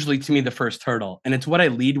usually, to me, the first hurdle. And it's what I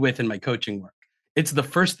lead with in my coaching work. It's the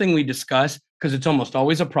first thing we discuss because it's almost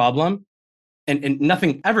always a problem. And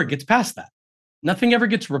nothing ever gets past that. Nothing ever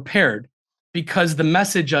gets repaired because the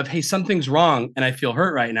message of, hey, something's wrong and I feel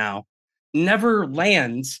hurt right now never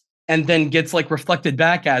lands and then gets like reflected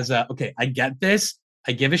back as okay, I get this.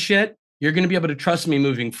 I give a shit. You're going to be able to trust me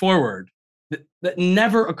moving forward. That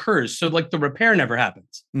never occurs. So like the repair never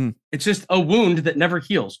happens. It's just a wound that never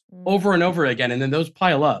heals over and over again. And then those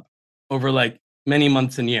pile up over like many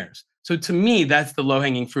months and years. So to me, that's the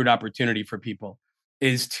low-hanging fruit opportunity for people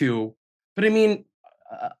but I mean,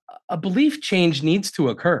 a belief change needs to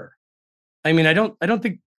occur. I mean, I don't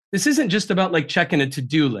think this isn't just about like checking a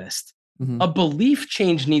to-do list. Mm-hmm. A belief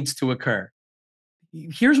change needs to occur.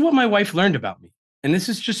 Here's what my wife learned about me. And this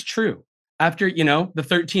is just true. After, the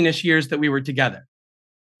 13-ish years that we were together,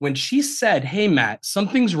 when she said, hey, Matt,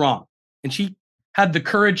 something's wrong. And she had the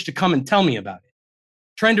courage to come and tell me about it,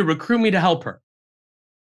 trying to recruit me to help her.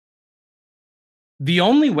 The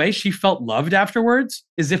only way she felt loved afterwards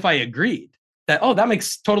is if I agreed that, oh, that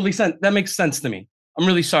makes totally sense. That makes sense to me. I'm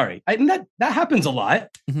really sorry. And that happens a lot.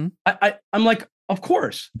 Mm-hmm. I'm like, of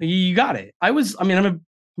course, you got it. I'm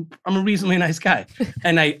a reasonably nice guy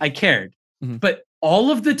and I cared. Mm-hmm. But all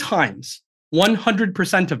of the times,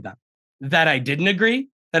 100% of them that I didn't agree,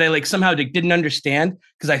 that I like somehow didn't understand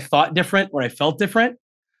because I thought different or I felt different,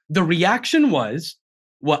 the reaction was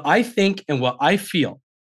what I think and what I feel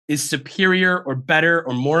is superior or better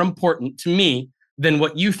or more important to me than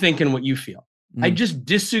what you think and what you feel. I just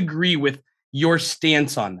disagree with your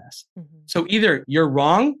stance on this. Mm-hmm. So either you're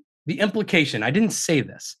wrong, the implication, I didn't say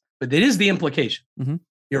this, but it is the implication. Mm-hmm.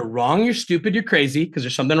 You're wrong, you're stupid, you're crazy because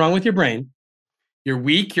there's something wrong with your brain. You're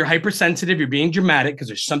weak, you're hypersensitive, you're being dramatic because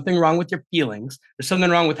there's something wrong with your feelings. There's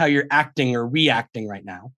something wrong with how you're acting or reacting right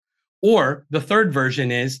now. Or the third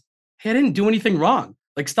version is, hey, I didn't do anything wrong.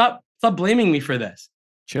 Like, stop blaming me for this.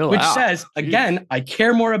 Chill Which out. says, again, I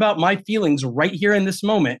care more about my feelings right here in this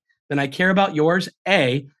moment than I care about yours,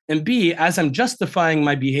 A. And B, as I'm justifying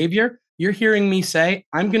my behavior, you're hearing me say,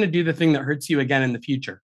 I'm going to do the thing that hurts you again in the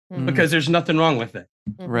future because there's nothing wrong with it.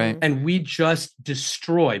 Right. And we just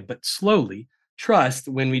destroy, but slowly, trust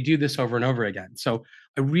when we do this over and over again. So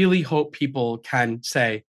I really hope people can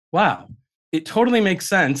say, wow, it totally makes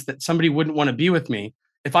sense that somebody wouldn't want to be with me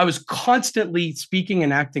if I was constantly speaking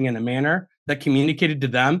and acting in a manner that communicated to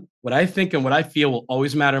them what I think and what I feel will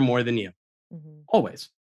always matter more than you. Mm-hmm. Always.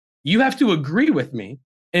 You have to agree with me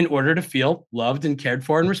in order to feel loved and cared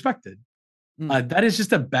for and respected. That is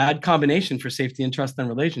just a bad combination for safety and trust in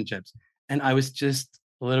relationships. And I was just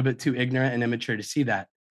a little bit too ignorant and immature to see that,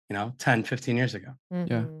 10, 15 years ago.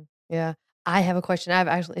 Mm-hmm. Yeah. I have a question. I have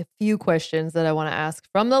actually a few questions that I want to ask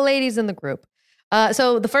from the ladies in the group.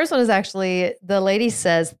 So the first one is actually, the lady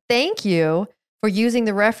says, thank you for using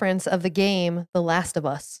the reference of the game, The Last of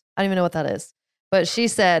Us. I don't even know what that is. But she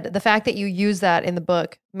said the fact that you use that in the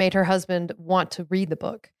book made her husband want to read the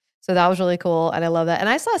book. So that was really cool. And I love that. And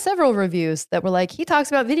I saw several reviews that were like, he talks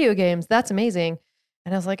about video games. That's amazing.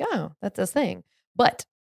 And I was like, oh, that's his thing. But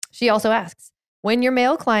she also asks, when your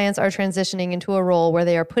male clients are transitioning into a role where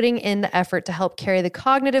they are putting in the effort to help carry the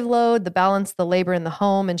cognitive load, the balance, the labor in the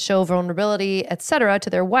home, and show vulnerability, etc.,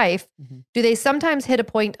 to their wife, do they sometimes hit a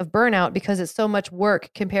point of burnout because it's so much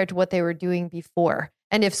work compared to what they were doing before?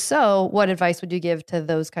 And if so, what advice would you give to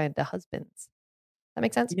those kind of husbands? That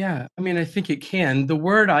make sense? Yeah, I mean, I think it can. The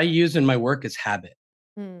word I use in my work is habit,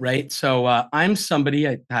 right? So I'm somebody,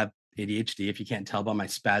 I have ADHD, if you can't tell by my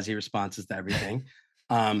spazzy responses to everything.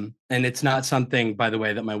 And it's not something, by the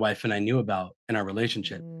way, that my wife and I knew about in our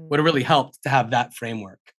relationship. Would have really helped to have that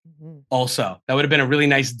framework also. That would have been a really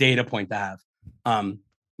nice data point to have. I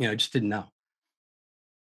just didn't know.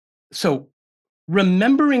 So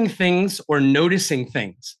remembering things or noticing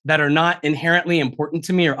things that are not inherently important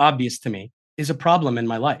to me or obvious to me is a problem in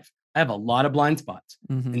my life. I have a lot of blind spots.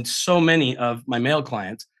 And so many of my male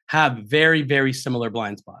clients have very, very similar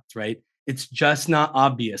blind spots, right? It's just not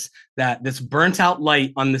obvious that this burnt out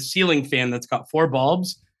light on the ceiling fan that's got 4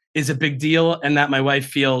 bulbs is a big deal and that my wife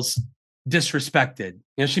feels disrespected.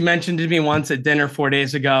 She mentioned to me once at dinner 4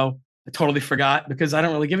 days ago. I totally forgot because I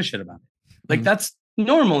don't really give a shit about it. Like that's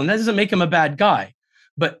normal and that doesn't make him a bad guy.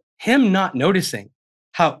 But him not noticing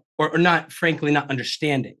how, or not, frankly, not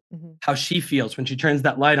understanding how she feels when she turns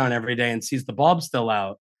that light on every day and sees the bulb still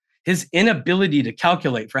out, his inability to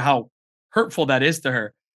calculate for how hurtful that is to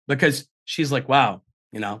her because she's like, wow,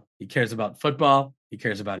 He cares about football. He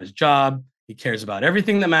cares about his job. He cares about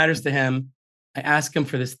everything that matters to him. I ask him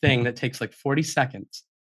for this thing that takes like 40 seconds.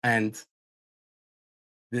 And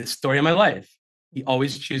the story of my life, he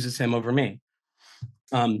always chooses him over me.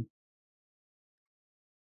 I'm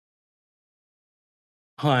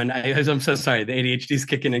so sorry. The ADHD is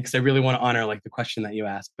kicking in because I really want to honor like the question that you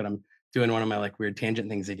asked, but I'm doing one of my like weird tangent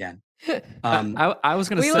things again. I was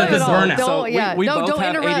going to We say love it all. burnout. Don't- So yeah, we no, both don't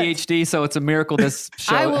have interrupt. ADHD, so it's a miracle this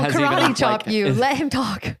show I will has even karate chop like, you. is Let him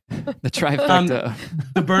talk. the trifecta.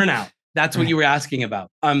 The burnout. That's what you were asking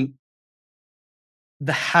about.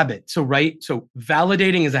 The habit. So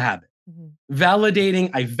validating is a habit.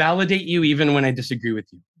 Validating, I validate you even when I disagree with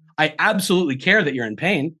you. I absolutely care that you're in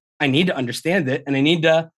pain. I need to understand it. And you need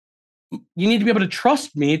to be able to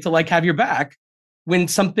trust me to like have your back when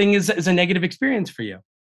something is a negative experience for you.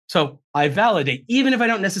 So I validate, even if I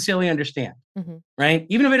don't necessarily understand, right?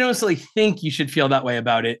 Even if I don't necessarily think you should feel that way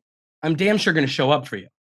about it, I'm damn sure going to show up for you.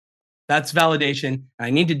 That's validation. And I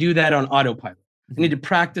need to do that on autopilot. I need to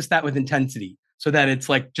practice that with intensity so that it's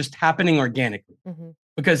like just happening organically.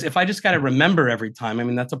 Because if I just got to remember every time, I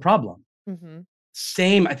mean, that's a problem.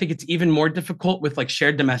 Same, I think it's even more difficult with like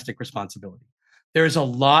shared domestic responsibility. There's a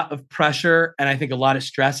lot of pressure and I think a lot of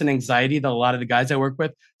stress and anxiety that a lot of the guys I work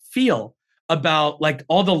with feel about like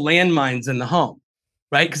all the landmines in the home,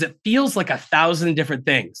 right? Because it feels like 1,000 different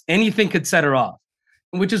things. Anything could set her off,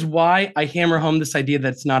 which is why I hammer home this idea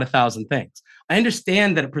that it's not 1,000 things. I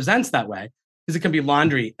understand that it presents that way because it can be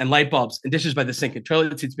laundry and light bulbs and dishes by the sink and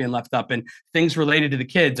toilet seats being left up and things related to the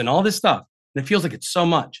kids and all this stuff. And it feels like it's so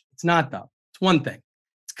much. It's not though. It's one thing.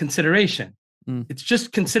 It's consideration. It's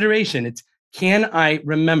just consideration. It's can I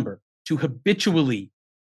remember to habitually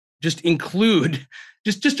just include,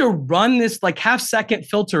 just to run this like half-second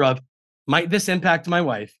filter of, might this impact my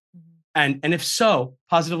wife? And if so,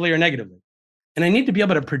 positively or negatively? And I need to be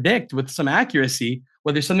able to predict with some accuracy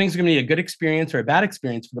whether something's going to be a good experience or a bad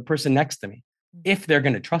experience for the person next to me, if they're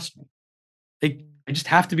going to trust me. I just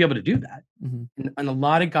have to be able to do that. And a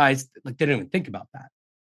lot of guys, like, they don't even think about that,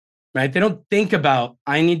 right? They don't think about,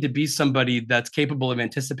 I need to be somebody that's capable of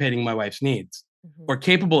anticipating my wife's needs or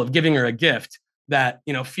capable of giving her a gift that,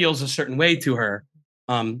 feels a certain way to her.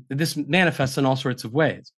 This manifests in all sorts of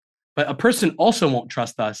ways. But a person also won't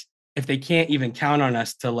trust us if they can't even count on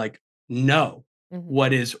us to like know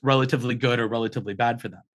what is relatively good or relatively bad for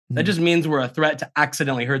them. That just means we're a threat to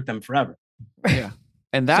accidentally hurt them forever. Yeah.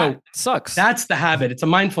 And that sucks. That's the habit. It's a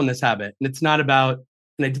mindfulness habit. And it's not about,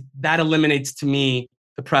 that eliminates to me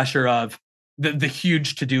the pressure of the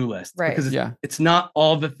huge to-do list. Right. Because it's not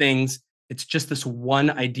all the things. It's just this one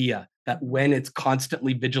idea that when it's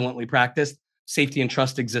constantly vigilantly practiced, safety and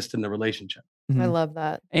trust exist in the relationship. I love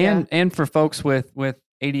that. And for folks with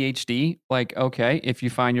ADHD, like, okay, if you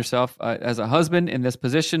find yourself as a husband in this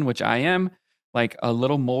position, which I am, like a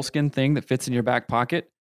little moleskin thing that fits in your back pocket,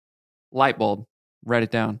 light bulb, write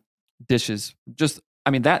it down, dishes,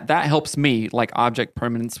 that helps me, like object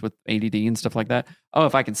permanence with ADD and stuff like that. Oh,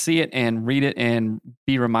 if I can see it and read it and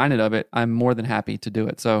be reminded of it, I'm more than happy to do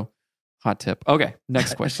it. So hot tip. Okay.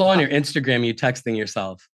 Next question. I saw on your Instagram, you texting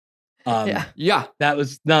yourself. Yeah. That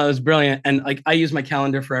was brilliant. And like, I use my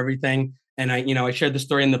calendar for everything. And I shared the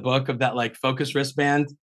story in the book of that like focus wristband,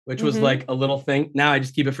 which was like a little thing. Now I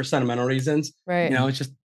just keep it for sentimental reasons. Right. It's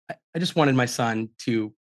just, I just wanted my son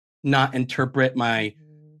to not interpret my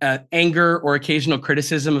anger or occasional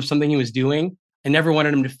criticism of something he was doing. I never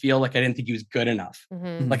wanted him to feel like I didn't think he was good enough.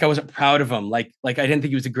 Like I wasn't proud of him. Like I didn't think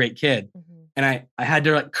he was a great kid. And I had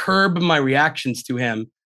to like curb my reactions to him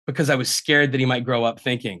because I was scared that he might grow up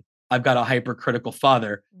thinking I've got a hypercritical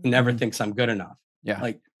father who never thinks I'm good enough. Yeah.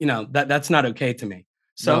 Like, that's not okay to me.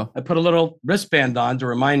 So I put a little wristband on to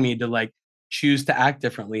remind me to like choose to act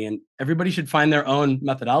differently. And everybody should find their own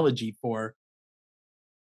methodology for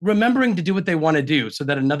remembering to do what they want to do so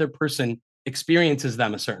that another person experiences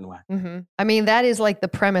them a certain way. I mean, that is like the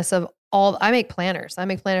premise of I make planners. I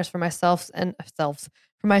make planners for myself, and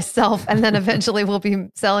then eventually we'll be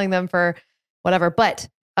selling them for whatever. But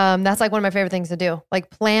that's like one of my favorite things to do. Like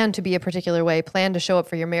plan to be a particular way, plan to show up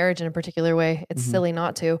for your marriage in a particular way. It's silly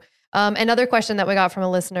not to. Another question that we got from a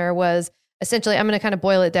listener was essentially, I'm going to kind of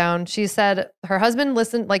boil it down. She said her husband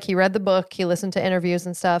listened, like he read the book, he listened to interviews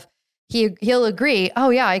and stuff. He'll agree, oh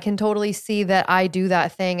yeah, I can totally see that I do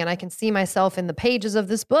that thing and I can see myself in the pages of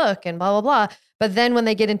this book and blah, blah, blah. But then when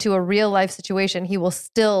they get into a real life situation, he will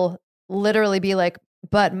still literally be like,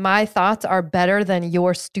 but my thoughts are better than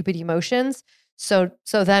your stupid emotions. So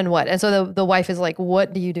then what? And so the wife is like,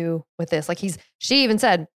 what do you do with this? Like she even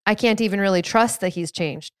said, I can't even really trust that he's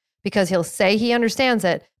changed because he'll say he understands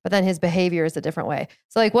it, but then his behavior is a different way.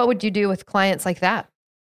 So like, what would you do with clients like that?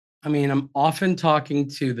 I mean, I'm often talking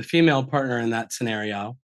to the female partner in that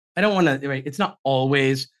scenario. I don't want to, right? It's not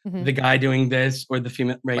always the guy doing this or the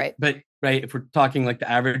female, right? But right, if we're talking like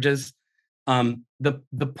the averages,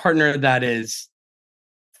 the partner that is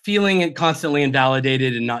feeling it constantly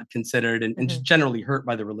invalidated and not considered and just generally hurt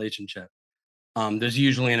by the relationship, there's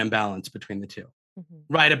usually an imbalance between the two,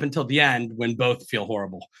 right up until the end when both feel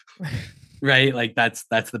horrible, right? Like that's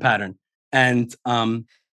the pattern. And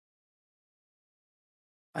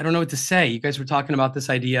I don't know what to say. You guys were talking about this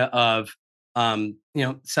idea of,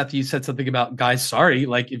 Seth, you said something about guys, sorry,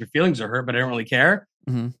 like if your feelings are hurt, but I don't really care.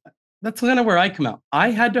 That's kind of where I come out. I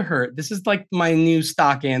had to hurt. This is like my new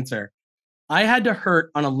stock answer. I had to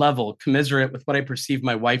hurt on a level commensurate with what I perceived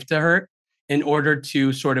my wife to hurt in order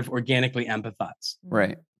to sort of organically empathize.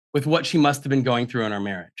 Right. With what she must have been going through in our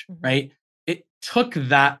marriage, right? It took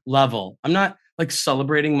that level. I'm not like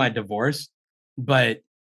celebrating my divorce, but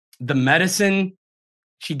the medicine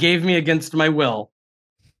she gave me against my will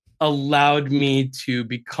allowed me to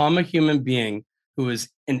become a human being who is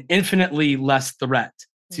an infinitely less threat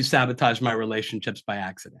to sabotage my relationships by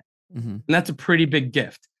accident. And that's a pretty big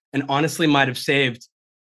gift. And honestly, might have saved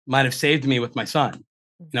me with my son.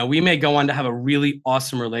 We may go on to have a really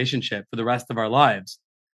awesome relationship for the rest of our lives.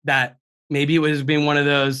 That maybe it was being one of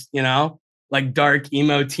those, like dark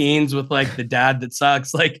emo teens with like the dad that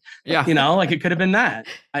sucks. Like, like it could have been that.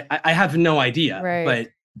 I have no idea. Right.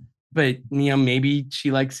 But maybe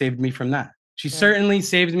she like saved me from that. She certainly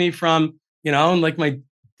saved me from, like my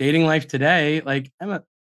dating life today. Like I'm a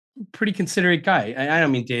pretty considerate guy. I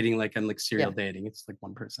don't mean dating like I'm like serial dating. It's like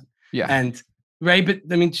one person. Yeah. And right. But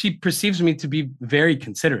I mean, she perceives me to be very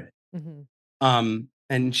considerate.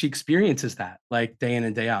 And she experiences that like day in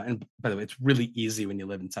and day out. And by the way, it's really easy when you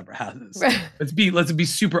live in separate houses. Let's be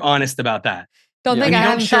super honest about that. Don't think when I you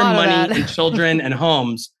don't haven't share thought of money that. and children and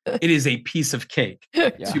homes, it is a piece of cake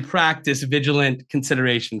to practice vigilant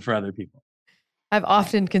consideration for other people. I've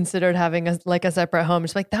often considered having a separate home.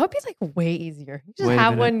 It's like, that would be like way easier. You just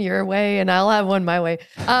have one your way and I'll have one my way.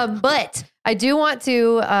 But I do want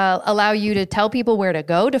to allow you to tell people where to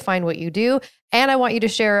go to find what you do. And I want you to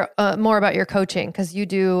share more about your coaching because you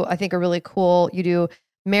do, I think, you do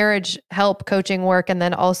marriage help coaching work and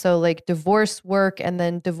then also like divorce work and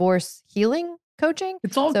then divorce healing coaching.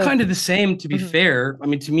 It's all kind of the same, to be fair. I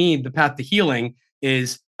mean, to me, the path to healing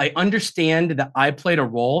is I understand that I played a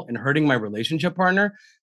role in hurting my relationship partner.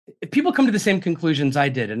 If people come to the same conclusions I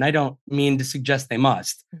did, and I don't mean to suggest they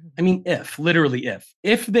must. I mean, if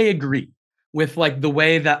they agree with like the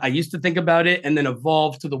way that I used to think about it and then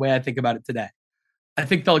evolve to the way I think about it today, I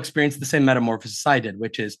think they'll experience the same metamorphosis I did,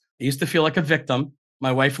 which is I used to feel like a victim,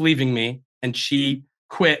 my wife leaving me and she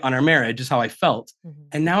quit on our marriage is how I felt.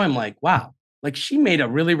 And now I'm like, wow, like she made a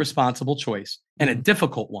really responsible choice and a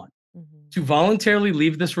difficult one to voluntarily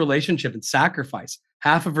leave this relationship and sacrifice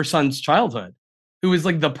half of her son's childhood, who is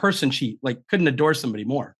like the person she like couldn't adore somebody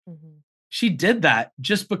more. She did that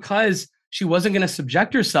just because she wasn't going to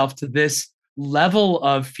subject herself to this level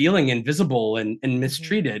of feeling invisible and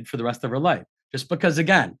mistreated for the rest of her life. Just because,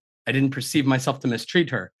 again, I didn't perceive myself to mistreat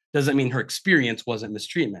her doesn't mean her experience wasn't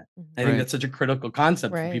mistreatment. I think that's such a critical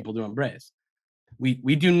concept for people to embrace.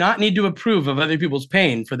 We do not need to approve of other people's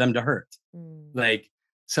pain for them to hurt.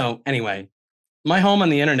 So anyway, my home on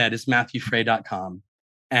the internet is matthewfrey.com.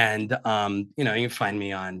 And, you can find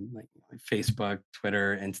me on like Facebook,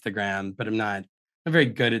 Twitter, Instagram, but I'm not very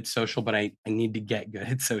good at social, but I need to get good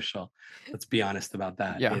at social. Let's be honest about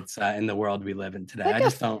that. Yeah. It's in the world we live in today. Like I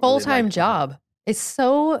just don't full-time really job. It's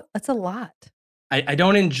a lot. I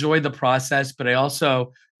don't enjoy the process, but I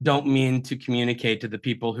also don't mean to communicate to the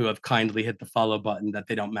people who have kindly hit the follow button that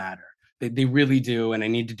they don't matter. They really do. And I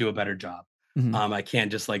need to do a better job. I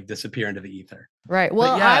can't just like disappear into the ether. Right.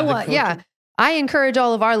 Well, I encourage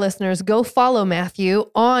all of our listeners, go follow Matthew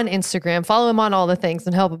on Instagram, follow him on all the things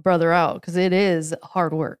and help a brother out because it is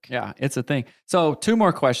hard work. Yeah, it's a thing. So 2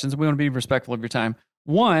 more questions. We want to be respectful of your time.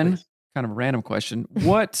 One, kind of a random question.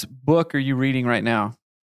 What book are you reading right now?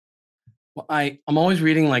 Well, I'm always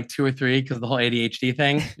reading like 2 or 3 because of the whole ADHD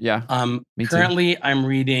thing. Yeah. Me currently, too. I'm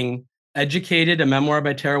reading Educated, a memoir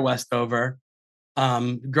by Tara Westover.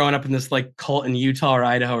 Growing up in this like cult in Utah or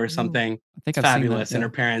Idaho or something. I think it's fabulous. And her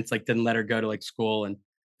parents like didn't let her go to like school, and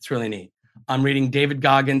it's really neat. I'm reading David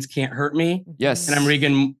Goggins' Can't Hurt Me. Yes. And I'm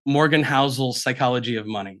reading Morgan Housel's Psychology of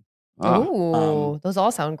Money. Oh, those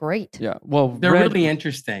all sound great. Yeah. Well, they're really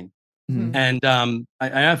interesting. And I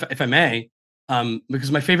have, if I may,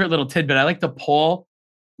 because my favorite little tidbit, I like to pull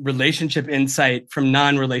relationship insight from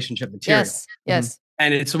non-relationship material. Yes.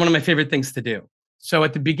 And it's one of my favorite things to do. So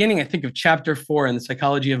at the beginning, I think of chapter 4 in The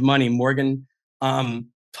Psychology of Money, Morgan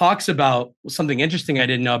talks about something interesting I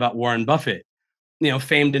didn't know about Warren Buffett,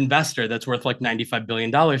 famed investor that's worth like $95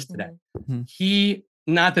 billion today. Mhm. He,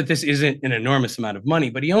 not that this isn't an enormous amount of money,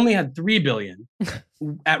 but he only had $3 billion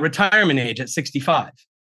at retirement age at 65.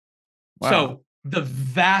 Wow. So the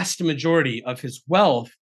vast majority of his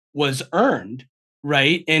wealth was earned,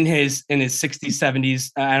 right, in his 60s,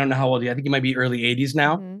 70s. I don't know how old he is. I think he might be early 80s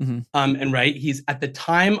now. Mhm. And right, he's at the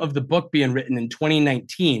time of the book being written in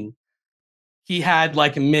 2019, he had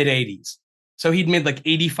like mid 80s. So he'd made like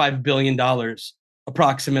 $85 billion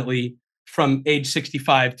approximately from age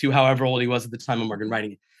 65 to however old he was at the time of Morgan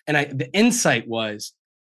writing it. And the insight was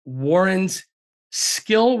Warren's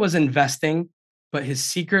skill was investing, but his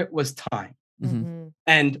secret was time. Mhm.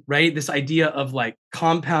 And right, this idea of like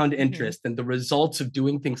compound interest and the results of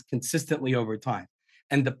doing things consistently over time,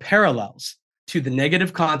 and the parallels to the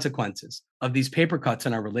negative consequences of these paper cuts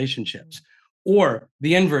in our relationships, or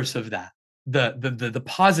the inverse of that, the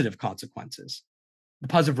positive consequences, the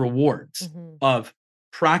positive rewards of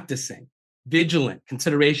practicing vigilant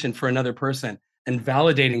consideration for another person and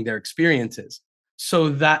validating their experiences, so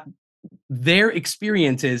that their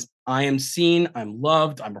experience is, I am seen, I'm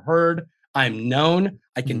loved, I'm heard, I'm known,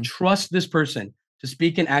 I can trust this person to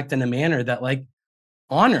speak and act in a manner that like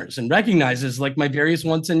honors and recognizes like my various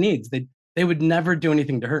wants and needs. They would never do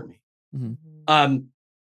anything to hurt me.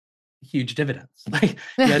 Huge dividends. Like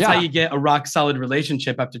that's how you get a rock solid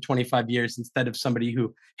relationship after 25 years, instead of somebody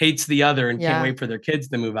who hates the other and can't wait for their kids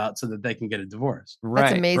to move out so that they can get a divorce. Right.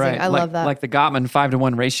 That's amazing. Right. I love that. Like the Gottman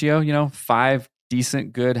 5-to-1 ratio, 5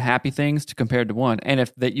 decent, good, happy things to compared to 1. And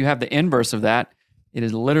if that you have the inverse of that, it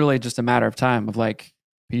is literally just a matter of time of like,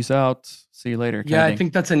 peace out, see you later. Yeah, I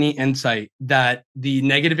think that's a neat insight, that the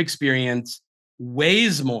negative experience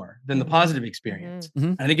weighs more than the positive experience.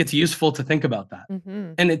 I think it's useful to think about that.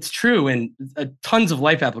 And it's true in tons of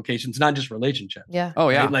life applications, not just relationships. Yeah. Oh,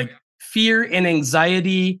 yeah. Right? Like fear and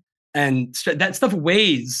anxiety and that stuff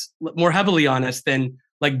weighs more heavily on us than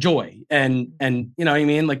like joy. And you know what I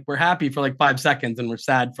mean? Like we're happy for like 5 seconds and we're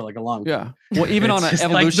sad for like a long time. Well, even on an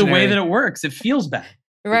evolutionary... like the way that it works, it feels bad.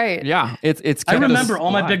 Right. Yeah. It's I remember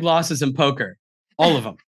all my big losses in poker, all of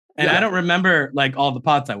them. And I don't remember like all the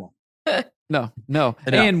pots I won. No.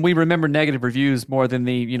 And we remember negative reviews more than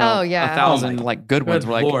the, 1,000 like good ones.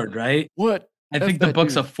 We're like, Lord, right? What? I think the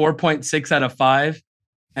book's a 4.6 out of 5.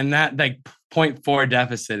 And that like 0.4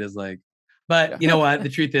 deficit is like, but you know what? The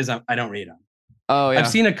truth is I don't read them. Oh, yeah. I've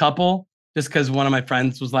seen a couple just because one of my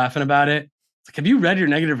friends was laughing about it. It's like, have you read your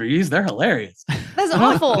negative reviews? They're hilarious. That's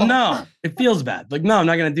awful. No, it feels bad. Like, no, I'm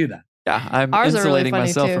not going to do that. Yeah, I'm Ours insulating are really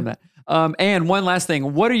myself too. from that. And one last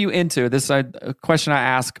thing, what are you into? This is a question I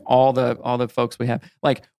ask all the folks we have.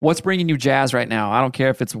 Like, what's bringing you jazz right now? I don't care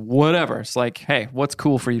if it's whatever. It's like, hey, what's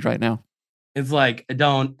cool for you right now? It's like, I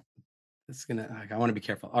want to be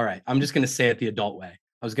careful. All right, I'm just going to say it the adult way.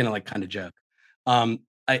 I was going to like kind of joke. I'm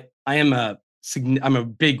a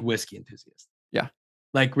big whiskey enthusiast. Yeah.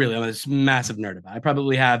 Like really, I'm this massive nerd about it. I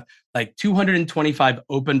probably have like 225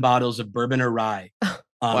 open bottles of bourbon or rye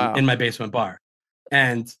in my basement bar.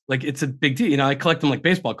 And like, it's a big deal. I collect them like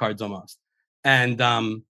baseball cards almost. And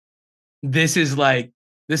this is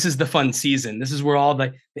the fun season. This is where all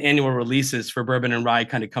the annual releases for bourbon and rye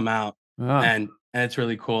kind of come out. And it's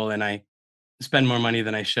really cool. And I spend more money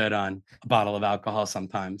than I should on a bottle of alcohol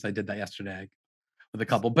sometimes. I did that yesterday with a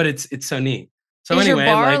couple, but it's so neat. So is anyway,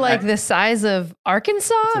 your bar like the size of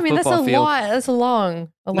Arkansas? I mean, that's a lot. That's a lot.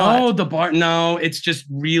 No, the bar. No, it's just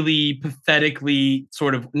really pathetically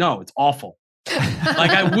sort of. No, it's awful. Like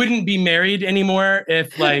I wouldn't be married anymore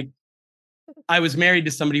if like I was married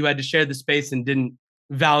to somebody who had to share the space and didn't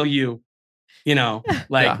value,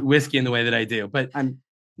 whiskey in the way that I do. But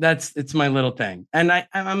it's my little thing, and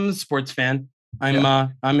I'm a sports fan. I'm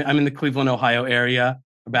in the Cleveland, Ohio area.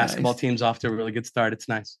 Our basketball team's off to a really good start. It's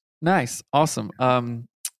nice. Nice. Awesome.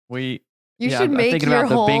 You should make thinking your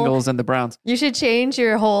about the Bengals and the Browns. You should change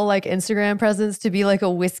your whole like Instagram presence to be like a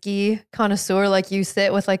whiskey connoisseur. Like you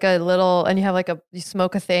sit with like a little, and you have you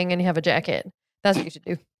smoke a thing and you have a jacket. That's what you should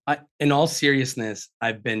do. In all seriousness,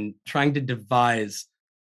 I've been trying to devise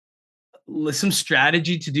some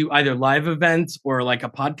strategy to do either live events or like a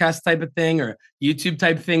podcast type of thing or YouTube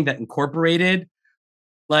type thing that incorporated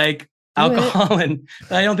like alcohol. And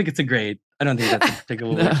I don't think that's a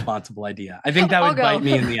particularly responsible idea. I think that would bite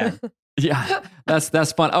me in the end. Yeah,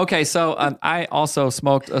 that's fun. Okay, so I also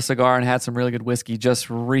smoked a cigar and had some really good whiskey just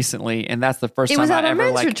recently, and that's the first time I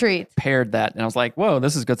ever paired that, and I was like, "Whoa,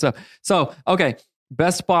 this is good stuff." So, okay,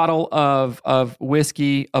 best bottle of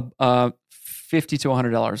whiskey, $50 to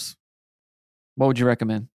 $100. What would you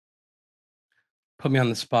recommend? Put me on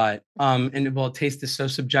the spot. And taste is so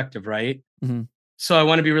subjective, right? Mm-hmm. So I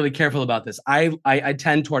want to be really careful about this. I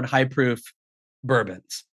tend toward high proof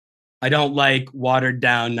bourbons. I don't like watered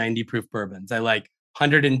down 90 proof bourbons. I like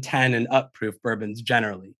 110 and up proof bourbons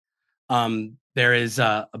generally. There is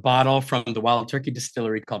a bottle from the Wild Turkey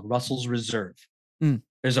Distillery called Russell's Reserve.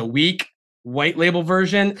 There's a weak white label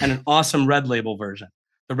version and an awesome red label version.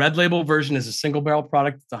 The red label version is a single barrel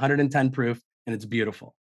product. It's 110 proof and it's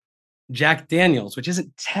beautiful. Jack Daniel's, which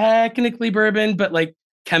isn't technically bourbon, but like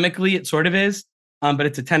chemically it sort of is, but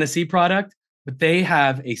it's a Tennessee product. But they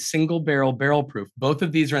have a single barrel proof. Both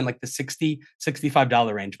of these are in like the $60,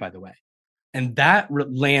 $65 range, by the way. And that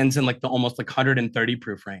lands in like the almost like 130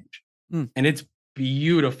 proof range. And it's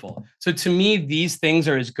beautiful. So to me, these things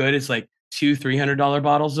are as good as like $200-$300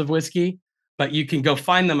 bottles of whiskey, but you can go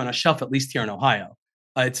find them on a shelf, at least here in Ohio.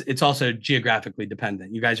 It's also geographically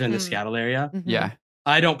dependent. You guys are in the Seattle area. Yeah.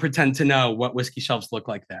 I don't pretend to know what whiskey shelves look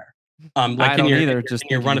like there. Like I don't either, in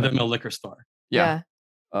your run-of-the-mill liquor store. Yeah.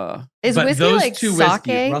 Is but whiskey those like two sake?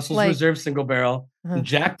 whiskeys, Russell's Reserve single barrel, and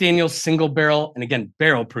Jack Daniel's single barrel, and again,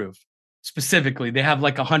 barrel proof. Specifically, they have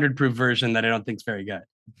like 100 proof version that I don't think is very good.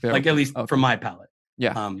 Like at least for my palate.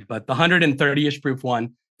 Yeah. But the 130-ish proof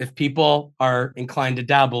one, if people are inclined to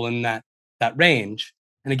dabble in that range,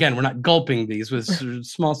 and again, we're not gulping these with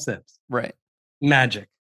small sips. Right. Magic.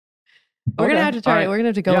 We're gonna have to try it. We're gonna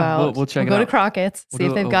have to go out. We'll check it go out. to Crockett's, see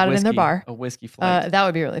if they've got it in their bar. A whiskey flight. That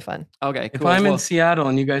would be really fun. Okay, cool. If I'm in Seattle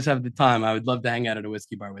and you guys have the time, I would love to hang out at a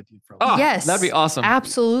whiskey bar with you for a while. Yes, that'd be awesome.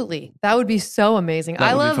 Absolutely, that would be so amazing. That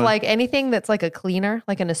I would be love fun. like anything that's like a cleaner,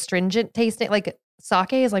 like an astringent tasting. Like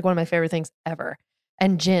sake is like one of my favorite things ever,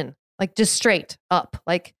 and gin, like just straight up.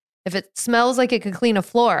 Like if it smells like it could clean a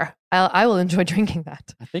floor, I will enjoy drinking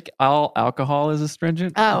that. I think all alcohol is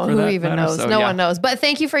astringent. Oh, for who that even matter, knows? so, No yeah. one knows. But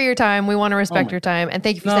thank you for your time. We want to respect your time, and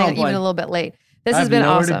thank you for staying even a little bit late. This has been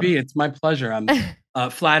awesome. To be. It's my pleasure. I'm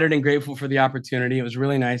flattered and grateful for the opportunity. It was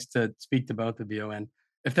really nice to speak to both of you. And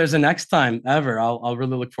if there's a next time ever, I'll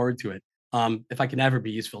really look forward to it. If I can ever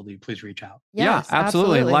be useful to you, please reach out. Yes, yeah,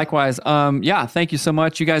 absolutely. Likewise. Thank you so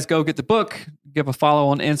much. You guys go get the book, give a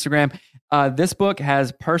follow on Instagram. This book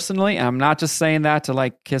has personally, and I'm not just saying that to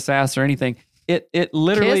like kiss ass or anything. It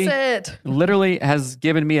literally has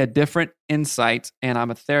given me a different insight, and I'm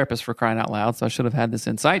a therapist for crying out loud, so I should have had this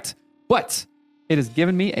insight. But it has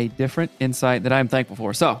given me a different insight that I'm thankful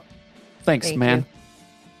for. So, thanks, man.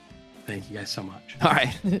 Thank you guys so much. All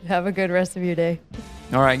right. Have a good rest of your day.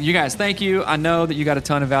 All right, you guys, thank you. I know that you got a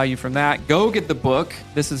ton of value from that. Go get the book,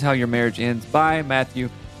 This Is How Your Marriage Ends by Matthew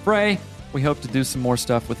Frey. We hope to do some more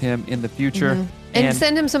stuff with him in the future. And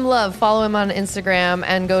send him some love. Follow him on Instagram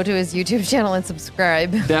and go to his YouTube channel and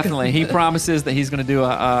subscribe. Definitely. He promises that he's going to do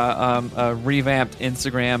a revamped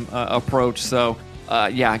Instagram approach. So,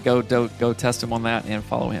 go test him on that and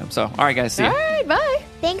follow him. So, all right, guys, see you. All right, bye.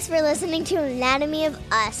 Thanks for listening to Anatomy of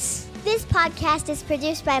Us. This podcast is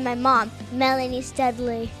produced by my mom, Melanie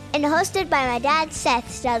Studley, and hosted by my dad, Seth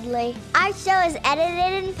Studley. Our show is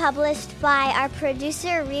edited and published by our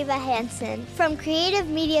producer, Reva Hansen, from Creative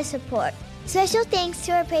Media Support. Special thanks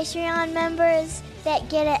to our Patreon members that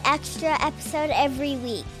get an extra episode every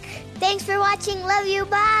week. Thanks for watching. Love you.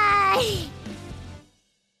 Bye.